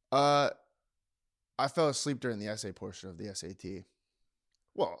 I fell asleep during the essay portion of the SAT.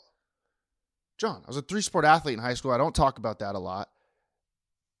 Well, John, I was a 3-sport athlete in high school. I don't talk about that a lot.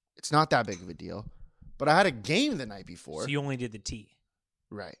 It's not that big of a deal. But I had a game the night before. So you only did the T.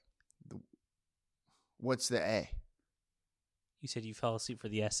 Right. What's the A? You said you fell asleep for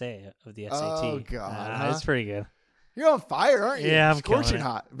the essay of the SAT. Oh, God. That's pretty good. You're on fire, aren't you? Yeah, I'm scorching killing it.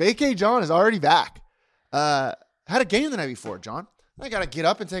 hot. Vacay John is already back. Had a game the night before, John. I got to get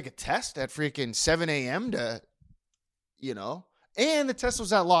up and take a test at freaking 7 a.m. to, and the test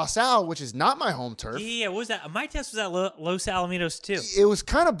was at Los Al, which is not my home turf. Yeah, what was that? My test was at Los Alamitos, too. It was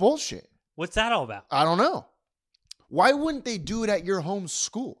kind of bullshit. What's that all about? I don't know. Why wouldn't they do it at your home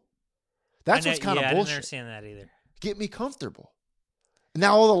school? That's what's kind of bullshit. I didn't understand that either. Get me comfortable.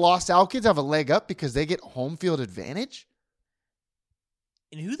 Now all the Los Al kids have a leg up because they get home field advantage?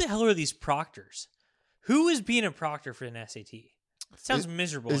 And who the hell are these proctors? Who is being a proctor for an SAT? It sounds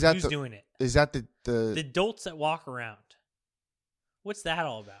miserable. Is that who's doing it? Is that the adults that walk around? What's that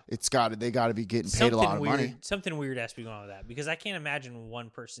all about? They got to be getting paid a lot of money. Something weird has to be going on with that because I can't imagine one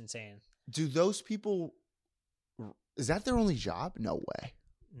person saying. Do those people? Is that their only job? No way.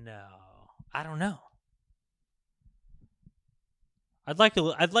 No, I don't know. I'd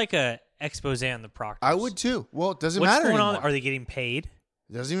like a expose on the proctors. I would too. Well, it doesn't What's matter going anymore. on? Are they getting paid?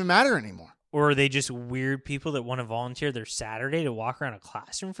 It doesn't even matter anymore. Or are they just weird people that want to volunteer their Saturday to walk around a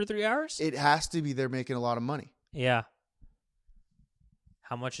classroom for 3 hours? It has to be they're making a lot of money. Yeah.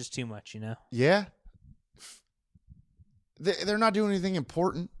 How much is too much, Yeah. They're not doing anything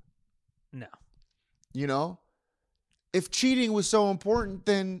important. No. If cheating was so important,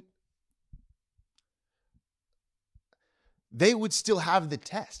 then they would still have the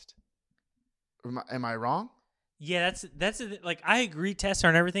test. Am I wrong? Yeah, like I agree tests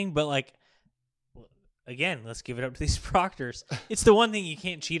aren't everything, but like again, let's give it up to these proctors. It's the one thing you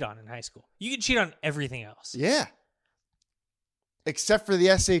can't cheat on in high school. You can cheat on everything else. Yeah. Except for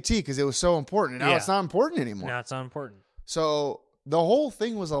the SAT because it was so important. And now it's not important anymore. Now it's not important. So the whole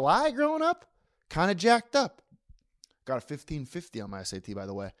thing was a lie growing up. Kind of jacked up. Got a 1550 on my SAT, by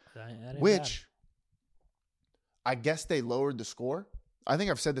the way. That ain't Which I guess they lowered the score. I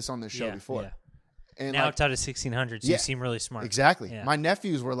think I've said this on this show before. Yeah. And now it's out of 1600, so you seem really smart. Exactly. Yeah. My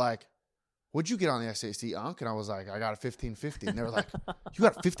nephews were like, "What'd you get on the SAT, Unc?" And I was like, "I got a 1550." And they were like, "You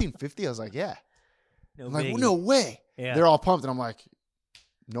got a 1550?" I was like, "Yeah." I'm like, well, "No way." Yeah. They're all pumped. And I'm like,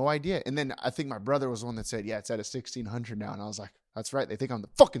 "No idea." And then I think my brother was the one that said, "Yeah, it's at a 1600 now." And I was like, "That's right. They think I'm the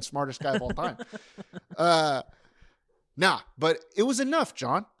fucking smartest guy of all time." But it was enough,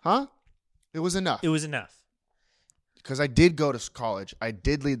 John. Huh? It was enough. It was enough. Because I did go to college. I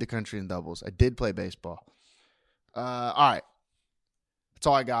did lead the country in doubles. I did play baseball. All right. That's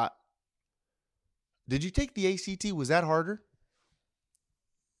all I got. Did you take the ACT? Was that harder?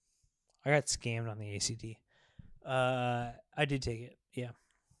 I got scammed on the ACT. I did take it. Yeah.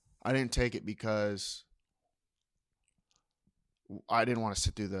 I didn't take it because I didn't want to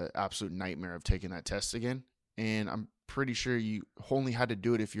sit through the absolute nightmare of taking that test again. And I'm pretty sure you only had to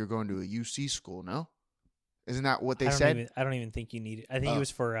do it if you're going to a UC school, no? Isn't that what they said? I don't even think you need it. I think it was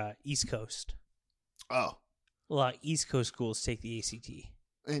for East Coast. Oh. A lot of East Coast schools take the ACT.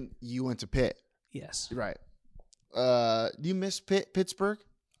 And you went to Pitt. Yes. Right. Do you miss Pittsburgh?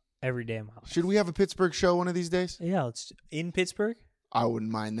 Every day of my life. Should we have a Pittsburgh show one of these days? Yeah, in Pittsburgh. I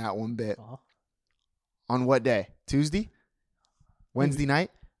wouldn't mind that one bit. Oh. On what day? Tuesday? Wednesday night?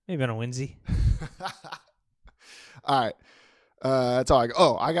 Maybe on a Wednesday. All right. That's all I got.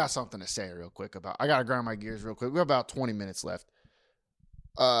 Oh, I got something to say real quick about. I got to grind my gears real quick. We have about 20 minutes left.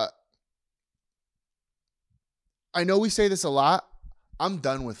 I know we say this a lot. I'm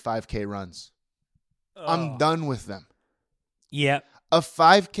done with 5K runs. I'm done with them. Yeah. A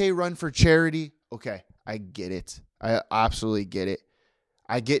 5K run for charity. Okay, I get it. I absolutely get it.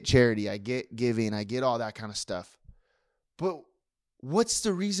 I get charity. I get giving. I get all that kind of stuff. But what's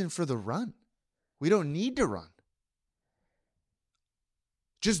the reason for the run? We don't need to run.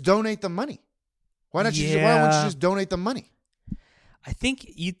 Just donate the money. Why don't you just donate the money? I think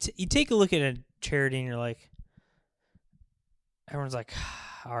you take a look at a charity and you're like, everyone's like,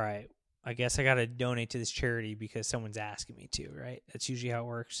 all right, I guess I got to donate to this charity because someone's asking me to, right? That's usually how it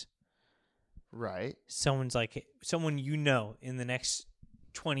works. Right. Someone's like, someone you know in the next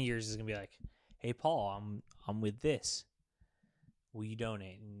 20 years is going to be like, hey, Paul, I'm with this. Will you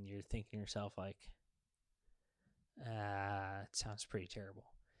donate? And you're thinking to yourself like, it sounds pretty terrible.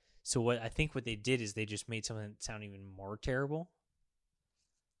 So what they did is they just made something that sound even more terrible.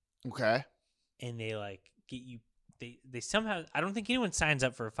 Okay. And they like get you. They somehow. I don't think anyone signs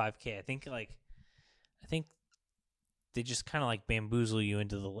up for a 5K. I think they just kind of like bamboozle you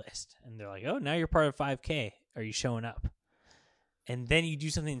into the list, and they're like, "Oh, now you're part of 5K. Are you showing up?" And then you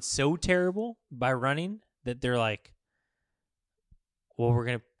do something so terrible by running that they're like, "Well, we're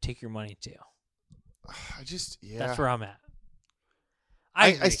gonna take your money too." That's where I'm at.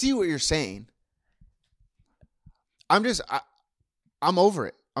 I see what you're saying. I'm over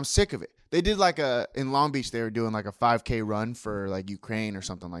it. I'm sick of it. They did in Long Beach, they were doing like a 5K run for like Ukraine or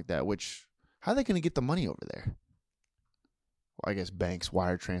something like that, which, how are they going to get the money over there? Well, I guess banks,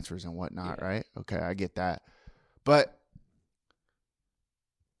 wire transfers and whatnot, right? Okay, I get that. But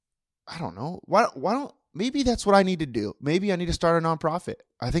I don't know. Why don't, maybe that's what I need to do. Maybe I need to start a nonprofit.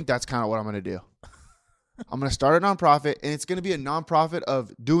 I think that's kind of what I'm going to do. I'm going to start a nonprofit, and it's going to be a nonprofit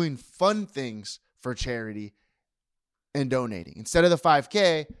of doing fun things for charity and donating. Instead of the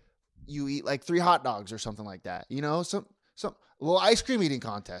 5K, you eat like 3 hot dogs or something like that. You know, some little ice cream eating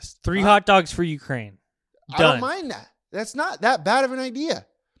contest. 3 hot dogs for Ukraine. Done. I don't mind that. That's not that bad of an idea.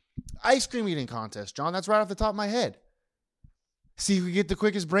 Ice cream eating contest, John. That's right off the top of my head. See who can get the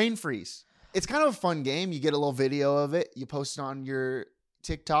quickest brain freeze. It's kind of a fun game. You get a little video of it. You post it on your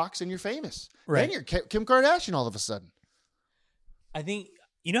TikToks, and you're famous. Right. Then you're Kim Kardashian all of a sudden. I think,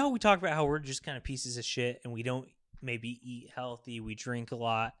 you know how we talk about how we're just kind of pieces of shit and we don't maybe eat healthy, we drink a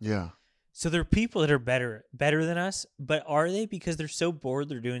lot. Yeah. So there are people that are better than us, but are they? Because they're so bored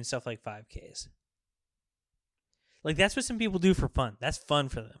they're doing stuff like 5Ks. Like that's what some people do for fun. That's fun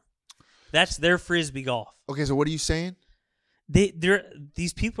for them. That's their frisbee golf. Okay, so what are you saying?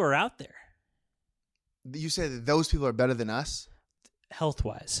 These people are out there. You say that those people are better than us?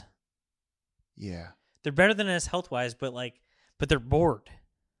 Health-wise. Yeah. They're better than us health-wise, but they're bored.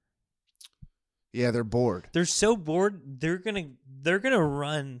 Yeah, they're bored. They're so bored, they're gonna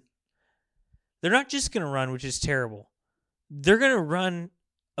run They're not just going to run, which is terrible. They're going to run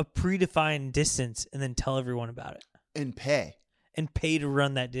a predefined distance and then tell everyone about it. And pay. And pay to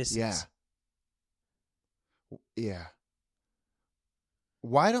run that distance. Yeah.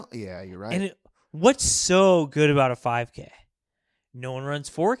 Why don't... Yeah, you're right. And what's so good about a 5K? No one runs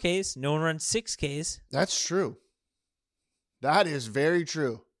 4Ks. No one runs 6Ks. That's true. That is very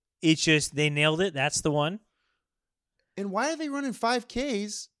true. It's just they nailed it. That's the one. And why are they running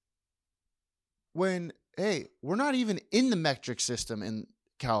 5Ks when, hey, we're not even in the metric system in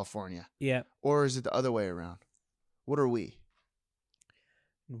California? Yeah. Or is it the other way around? What are we?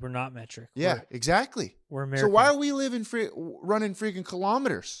 We're not metric. Yeah, exactly. We're American. So why are we running freaking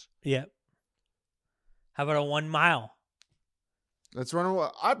kilometers? Yeah. How about a 1 mile? Let's run.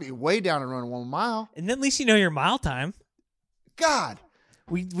 I'd be way down and run 1 mile. And then at least you know your mile time. God.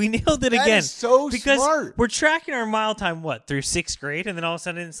 We nailed it That again. is so because smart. We're tracking our mile time, through 6th grade? And then all of a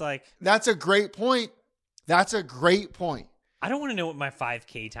sudden it's like... That's a great point. That's a great point. I don't want to know what my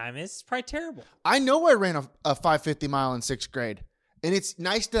 5K time is. It's probably terrible. I know I ran a 550 mile in 6th grade. And it's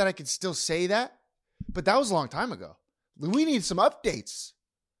nice that I can still say that. But that was a long time ago. We need some updates.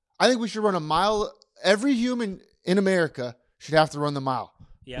 I think we should run a mile. Every human in America should have to run the mile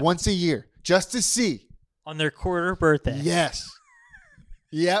once a year just to see. On their quarter birthday. Yes.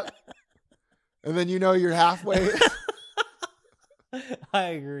 Yep. And then you're halfway. I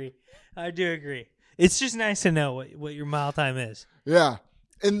agree. I do agree. It's just nice to know what your mile time is. Yeah.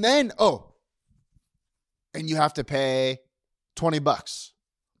 And then, and you have to pay $20.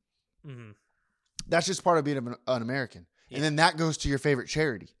 Mm-hmm. That's just part of being an American. Yeah. And then that goes to your favorite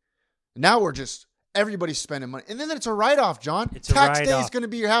charity. Now everybody's spending money. And then it's a write-off, John. Tax day is going to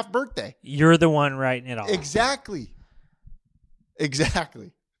be your half birthday. You're the one writing it off. Exactly.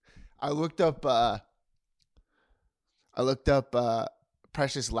 I looked up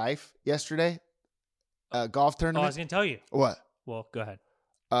Precious Life yesterday. Golf tournament. I was going to tell you. What? Well, go ahead.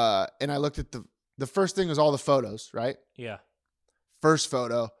 And I looked at the first thing was all the photos, right? Yeah. First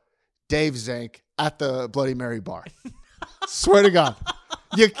photo, Dave Zank at the Bloody Mary bar. Swear to God.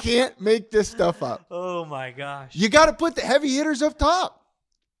 You can't make this stuff up. Oh, my gosh. You got to put the heavy hitters up top.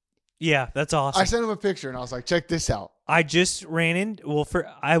 Yeah, that's awesome. I sent him a picture, and I was like, check this out. I just ran in. Well,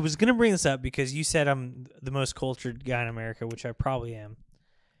 I was going to bring this up because you said I'm the most cultured guy in America, which I probably am.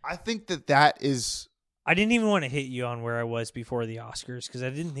 I think that is... I didn't even want to hit you on where I was before the Oscars because I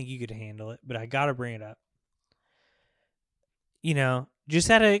didn't think you could handle it, but I got to bring it up.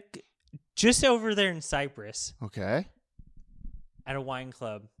 Just over there in Cyprus. Okay. At a wine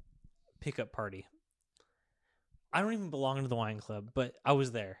club pickup party. I don't even belong to the wine club, but I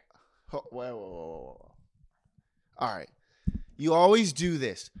was there. Whoa. All right. You always do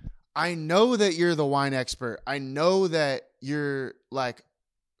this. I know that you're the wine expert. I know that you're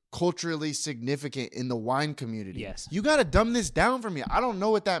culturally significant in the wine community. Yes. You got to dumb this down for me. I don't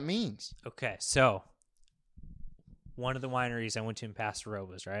know what that means. Okay. So one of the wineries I went to in Paso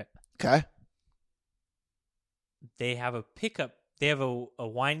Robles, right? Okay. They have a pickup. They have a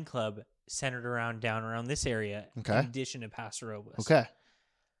wine club centered around this area. Okay. In addition to Paso Robles. Okay.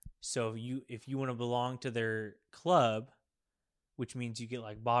 So if you want to belong to their club, which means you get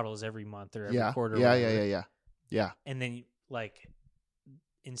bottles every month or every quarter. Yeah. And then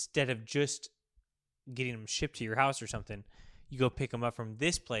instead of just getting them shipped to your house or something, you go pick them up from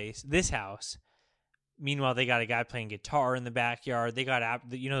this house. Meanwhile, they got a guy playing guitar in the backyard. They got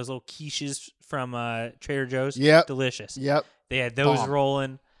those little quiches from Trader Joe's. Yep. Delicious. Yep. They had those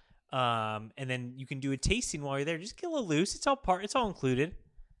rolling. And then you can do a tasting while you're there. Just get a little loose. It's all included.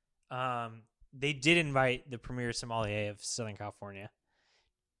 They did invite the premier sommelier of Southern California.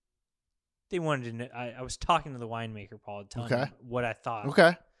 They wanted to know. I was talking to the winemaker, Paul, telling him what I thought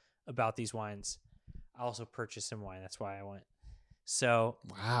about these wines. I also purchased some wine. That's why I went. So,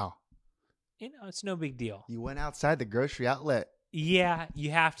 wow. It's no big deal. You went outside the grocery outlet. Yeah, you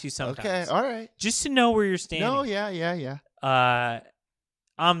have to sometimes. Okay, all right. Just to know where you're standing. No, yeah.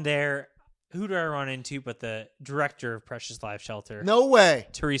 I'm there. Who do I run into but the director of Precious Life Shelter? No way.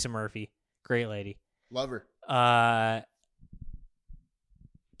 Teresa Murphy. Great lady. Love her.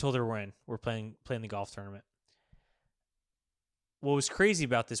 Told her we're playing the golf tournament. What was crazy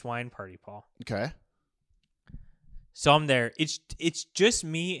about this wine party, Paul? Okay. So I'm there. It's just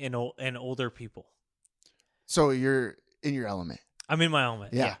me and older people. So you're in your element. I'm in my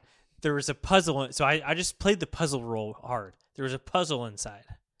element. Yeah. There was a puzzle. So I just played the puzzle roll hard. There was a puzzle inside.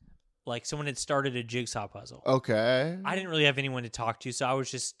 Someone had started a jigsaw puzzle. Okay. I didn't really have anyone to talk to, so I was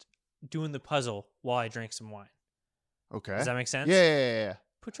just doing the puzzle while I drank some wine. Okay. Does that make sense? Yeah.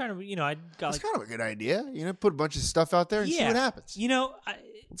 trying to, I got That's like, kind of a good idea. Put a bunch of stuff out there and see what happens.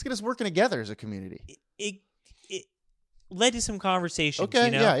 Let's get us working together as a community. It led to some conversations.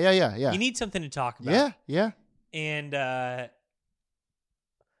 Okay. Yeah. You need something to talk about. Yeah. And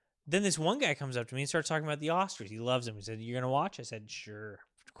then this one guy comes up to me and starts talking about the Oscars. He loves them. He said, "You're going to watch?" I said, "Sure.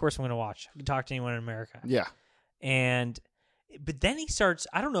 Of course I'm going to watch. I can talk to anyone in America." Yeah. But then he starts,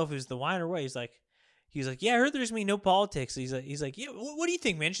 I don't know if it was the wine or what. He's like, "Yeah, I heard there's going to be no politics." He's like, "Yeah, what do you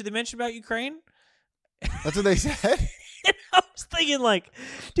think, man? Should they mention about Ukraine?" That's what they said? And I was thinking like,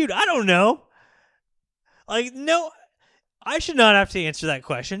 dude, I don't know. Like, no, I should not have to answer that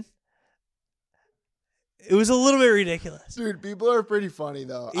question. It was a little bit ridiculous. Dude, people are pretty funny,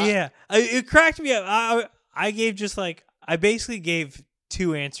 though. Yeah. It cracked me up. I gave I basically gave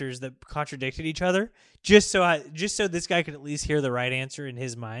two answers that contradicted each other just so this guy could at least hear the right answer in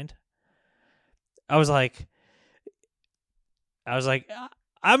his mind. I was like,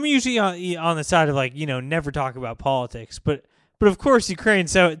 I'm usually on the side of like, never talk about politics, but of course Ukraine,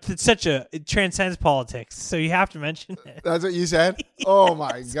 so it transcends politics, so you have to mention it. That's what you said? Yes. Oh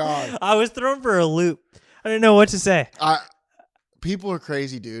my God. I was thrown for a loop. I didn't know what to say. People are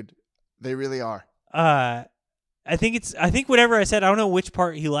crazy, dude. They really are. I think whatever I said, I don't know which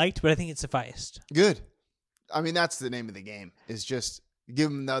part he liked, but I think it sufficed. Good. I mean, that's the name of the game, is just give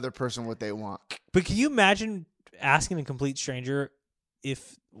them the other person what they want. But can you imagine asking a complete stranger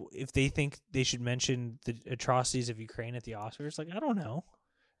if they think they should mention the atrocities of Ukraine at the Oscars? Like, I don't know.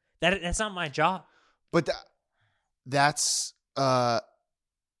 That's not my job. But that's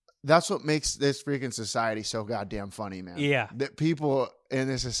what makes this freaking society so goddamn funny, man. Yeah. That people in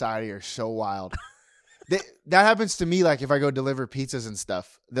this society are so wild. That happens to me, like, if I go deliver pizzas and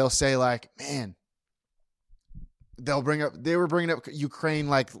stuff. They'll say, like, man, they were bringing up Ukraine,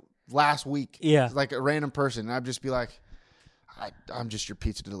 like, last week. Yeah. Like, a random person. And I'd just be like, I'm just your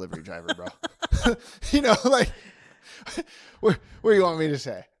pizza delivery driver, bro. Like, what do you want me to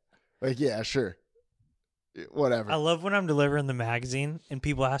say? Like, yeah, sure. Whatever. I love when I'm delivering the magazine and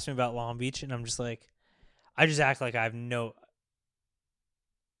people ask me about Long Beach, and I'm just like, I just act like I have no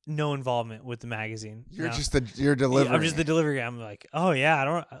involvement with the magazine. You're delivering. I'm just the delivery guy. I'm like, oh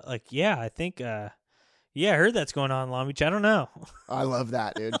yeah, I think, I heard that's going on in Long Beach. I don't know. I love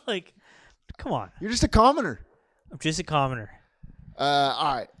that, dude. Like, come on. You're just a commoner. I'm just a commoner.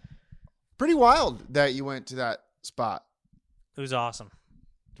 All right. Pretty wild that you went to that spot. It was awesome.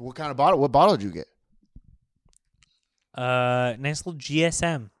 What kind of bottle? What bottle did you get? Nice little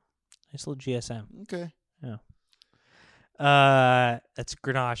GSM. Okay. Yeah. That's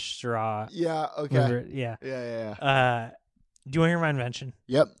Grenache Syrah. Yeah. Okay. Yeah. Yeah. Do you want to hear my invention?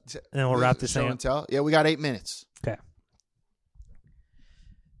 Yep. And then we'll wrap this show thing and up. tell. Yeah, we got 8 minutes. Okay.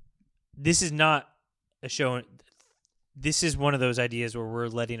 This is not a show. This is one of those ideas where we're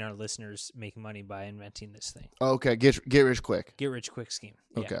letting our listeners make money by inventing this thing. Okay. Get rich quick. Get rich quick scheme.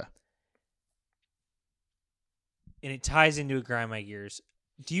 Yeah. Okay. And it ties into a grind my gears.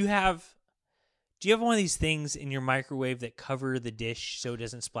 Do you have one of these things in your microwave that cover the dish so it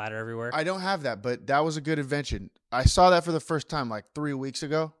doesn't splatter everywhere? I don't have that, but that was a good invention. I saw that for the first time like 3 weeks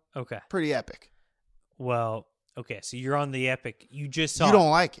ago. Okay. Pretty epic. Well, okay, so you're on the epic. You just saw. You don't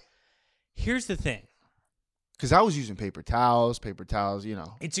like it. Here's the thing. Because I was using paper towels,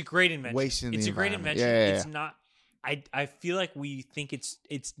 It's a great invention. Wasting the It's a great environment. invention. Yeah. It's not. I feel like we think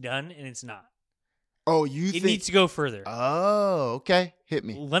it's done, and it's not. Oh, It needs to go further. Oh, okay. Hit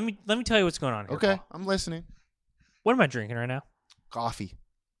me. Let me tell you what's going on here. Okay, Paul. I'm listening. What am I drinking right now? Coffee.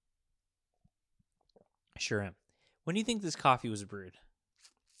 I sure am. When do you think this coffee was brewed?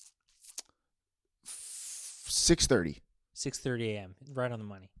 6:30. 6:30 a.m. Right on the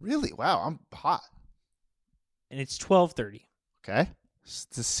money. Really? Wow, I'm hot. And it's 12:30. Okay. It's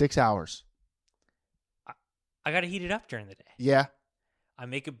 6 hours. I got to heat it up during the day. Yeah. I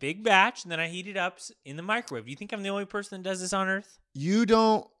make a big batch, and then I heat it up in the microwave. Do you think I'm the only person that does this on Earth? You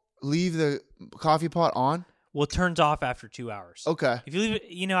don't leave the coffee pot on? Well, it turns off after 2 hours. Okay. If you leave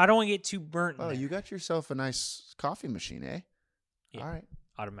it, I don't want to get too burnt. Oh, you got yourself a nice coffee machine, eh? Yeah. All right.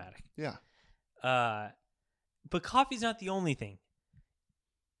 Automatic. Yeah. But coffee's not the only thing.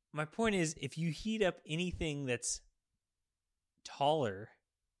 My point is, if you heat up anything that's taller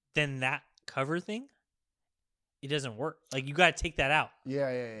than that cover thing, it doesn't work. Like, you got to take that out.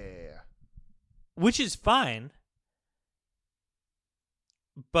 Yeah. Which is fine.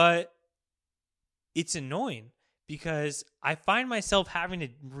 But it's annoying because I find myself having to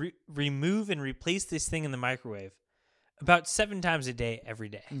remove and replace this thing in the microwave about 7 times a day, every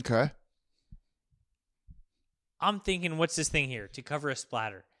day. Okay. I'm thinking, what's this thing here? To cover a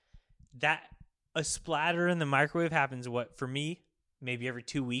splatter. A splatter in the microwave happens, for me, maybe every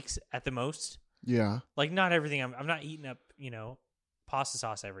 2 weeks at the most. Yeah. Like not everything. I'm not eating up, pasta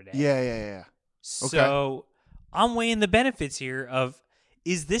sauce every day. Yeah. So I'm weighing the benefits here of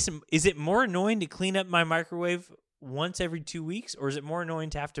is it more annoying to clean up my microwave once every 2 weeks, or is it more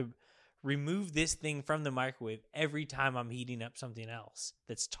annoying to have to remove this thing from the microwave every time I'm heating up something else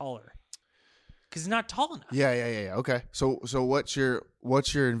that's taller? Because it's not tall enough. Yeah. Okay. So what's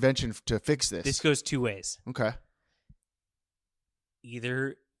your invention to fix this? This goes 2 ways. Okay.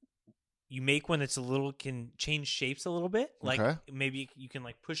 Either you make one that's can change shapes a little bit. Like Okay. maybe you can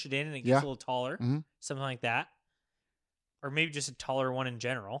like push it in and it Yeah. gets a little taller, Mhm. something like that. Or maybe just a taller one in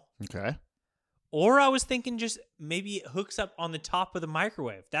general. Okay. Or I was thinking just maybe it hooks up on the top of the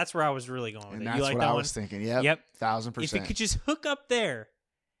microwave. That's where I was really going with And it. that's You like what that I one? was thinking. Yep. Yep. 1,000%. If it could just hook up there,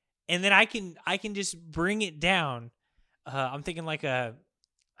 and then I can just bring it down. I'm thinking like I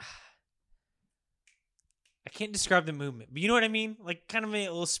can't describe the movement, but you know what I mean? Like kind of a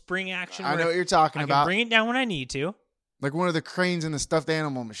little spring action. I know where what you're talking I about. can bring it down when I need to. Like one of the cranes in the stuffed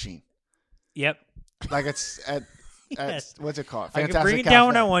animal machine. Yep. Like it's at Yes. what's it called? I can Fantastic bring it down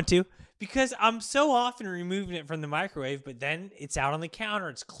when I Cafe. want to because I'm so often removing it from the microwave, but then it's out on the counter.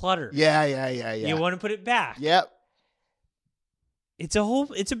 It's cluttered. Yeah. You want to put it back. Yep. It's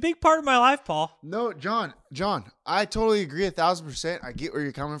a big part of my life, Paul. No, John, I totally agree 1,000%. I get where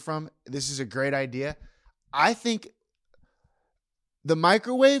you're coming from. This is a great idea. I think the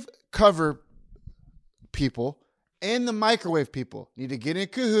microwave cover people and the microwave people need to get in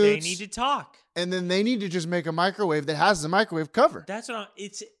cahoots. They need to talk. And then they need to just make a microwave that has the microwave cover. That's what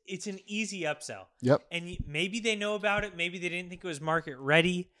it's an easy upsell. Yep. And maybe they know about it. Maybe they didn't think it was market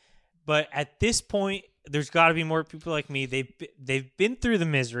ready. But at this point, there's got to be more people like me. They've been through the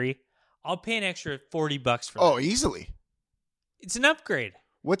misery. I'll pay an extra $40 for Oh, that. easily. It's an upgrade.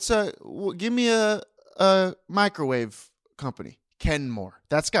 Give me a microwave company. Kenmore.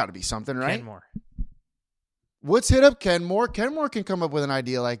 That's got to be something, right? Kenmore. Let's hit up Kenmore. Kenmore can come up with an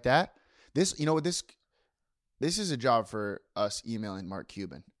idea like that. This is a job for us emailing Mark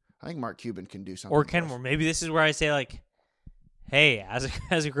Cuban. I think Mark Cuban can do something. Or for us. Kenmore. Maybe this is where I say like, hey,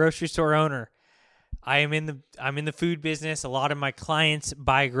 as a grocery store owner, I'm in the food business. A lot of my clients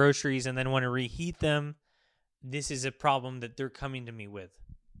buy groceries and then want to reheat them. This is a problem that they're coming to me with.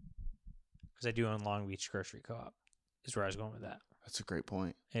 Because I do own Long Beach Grocery Co-op. Is where I was going with that. That's a great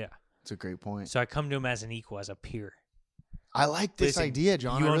point. Yeah. That's a great point. So I come to them as an equal, as a peer. I like this Listen, idea,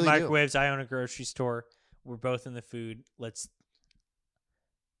 John. You I own really microwaves. I own a grocery store. We're both in the food.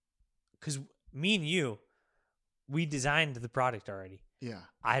 Because me and you, we designed the product already. do. Yeah.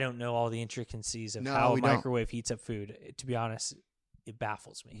 I don't know all the intricacies of No, how a we don't. microwave heats up food. To be honest, it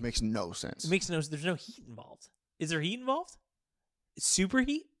baffles me. It makes no sense. There's no heat involved. Is there heat involved? Super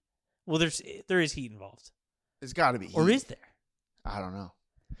heat? Well, there is heat involved. It's got to be. Or heat. is there? I don't know.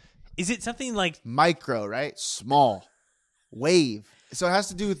 Is it something like Micro, right? Small. Wave. So it has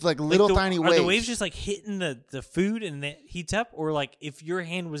to do with like little tiny are waves. the waves just like hitting the food and it heats up? Or like if your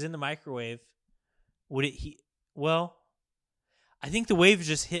hand was in the microwave, would it heat? Well, I think the waves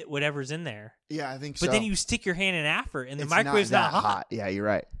just hit whatever's in there. Yeah, I think But so. then you stick your hand in after and the It's microwave's not that hot. Yeah, you're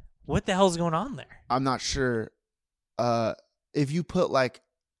right. What the hell's going on there? I'm not sure. If you put like,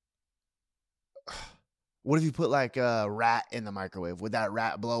 what if you put like a rat in the microwave? Would that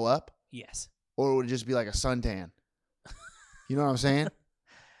rat blow up, Yes. or would it just be like a suntan? You know what I'm saying?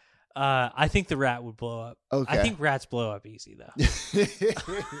 I think the rat would blow up. Okay. I think rats blow up easy though.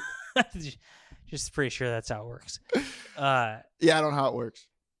 Just pretty sure that's how it works. Yeah, I don't know how it works.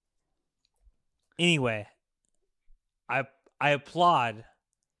 Anyway, I applaud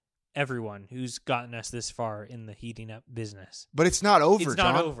everyone who's gotten us this far in the heating up business. But it's not over. It's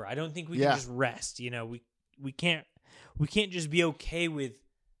not John. over. I don't think we Yeah. can just rest. You know, we can't just be okay with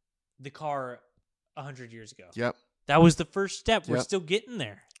the car 100 years ago. Yep. That was the first step. We're Yep. still getting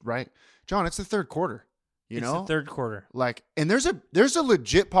there. Right, John. It's the third quarter. You it's know, the third quarter. like, and there's a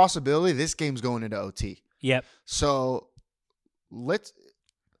legit possibility this game's going into OT. Yep. So let's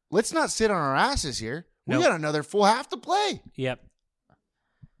not sit on our asses here. We Nope. got another full half to play. Yep.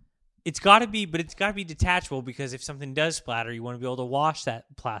 It's got to be detachable because if something does splatter, you want to be able to wash that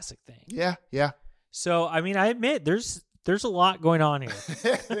plastic thing. Yeah, yeah. So, I mean, I admit there's a lot going on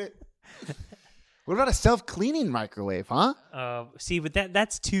here. What about a self-cleaning microwave, huh? See, but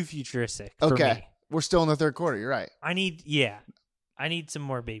that's too futuristic for Okay. me. We're still in the third quarter. You're right. I need some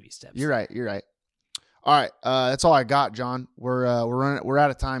more baby steps. You're right. All right. That's all I got, John. We're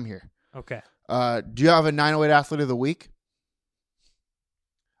out of time here. Okay. Do you have a 908 athlete of the week?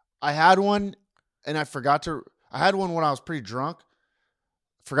 I had one, and I had one when I was pretty drunk.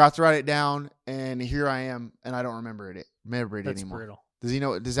 Forgot to write it down, and here I am, and I don't remember it That's anymore. brutal. Does he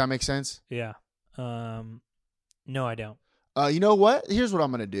know? Does that make sense? Yeah. No, I don't. You know what? Here's what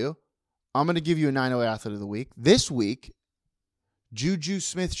I'm going to do. I'm going to give you a 908 Athlete of the Week. This week, Juju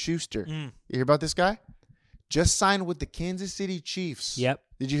Smith-Schuster. You hear about this guy? Just signed with the Kansas City Chiefs. Yep.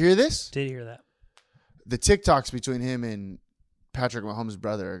 Did you hear this? Did hear that. The TikToks between him and Patrick Mahomes'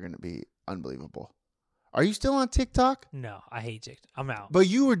 brother are going to be unbelievable. Are you still on TikTok? No, I hate TikTok. I'm out. But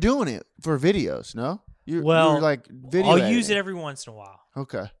you were doing it for videos, no? You Well, were like video I'll editing. use it every once in a while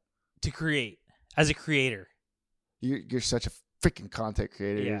Okay. to create as a creator. You're such a freaking content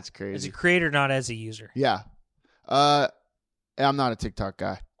creator. Yeah. It's crazy. As a creator, not as a user. Yeah. I'm not a TikTok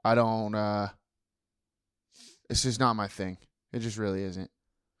guy. I don't it's just not my thing. It just really isn't.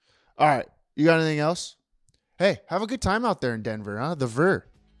 All right. You got anything else? Hey, have a good time out there in Denver, huh? The Ver.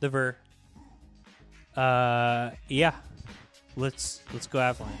 The Ver. Yeah. Let's go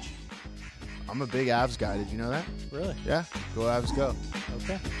Avalanche. I'm a big Avs guy. Did you know that? Really? Yeah. Go Avs, go.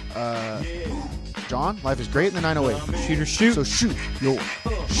 Okay. John, life is great in the 908. Shoot or shoot. So shoot your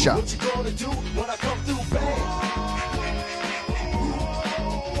shot. What you gonna do when I come through bang?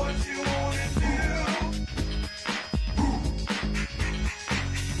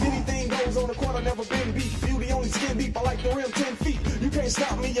 Anything goes on the court, I never been beat. Beauty only skin deep, I like the rim 10 feet. You can't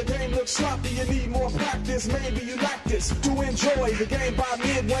stop me, your game looks sloppy. You need more practice, maybe you like this. To enjoy the game by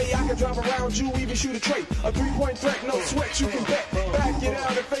midway, I can drive around you, even shoot a trait. A 3-point threat, no sweat, you can bet. Back it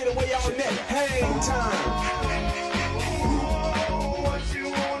out and fade away all net. Hang time.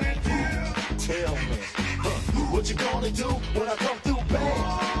 Tell me, what you gonna do when I come through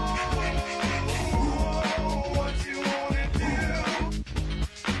bang?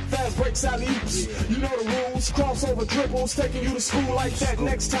 Fast breaks, alley-oops, you know the rules. Crossover dribbles, taking you to school like that.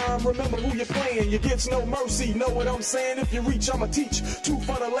 Next time, remember who you're playing. You get no mercy, know what I'm saying? If you reach, I'ma teach. 2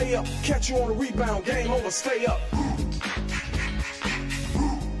 for the layup, catch you on the rebound. Game over, stay up.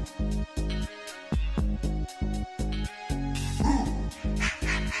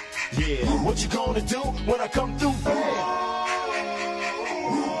 Yeah, what you gonna do when I come through bang?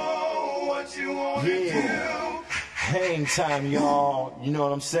 What you wanna do? Hang time, y'all. You know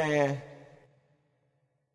what I'm saying?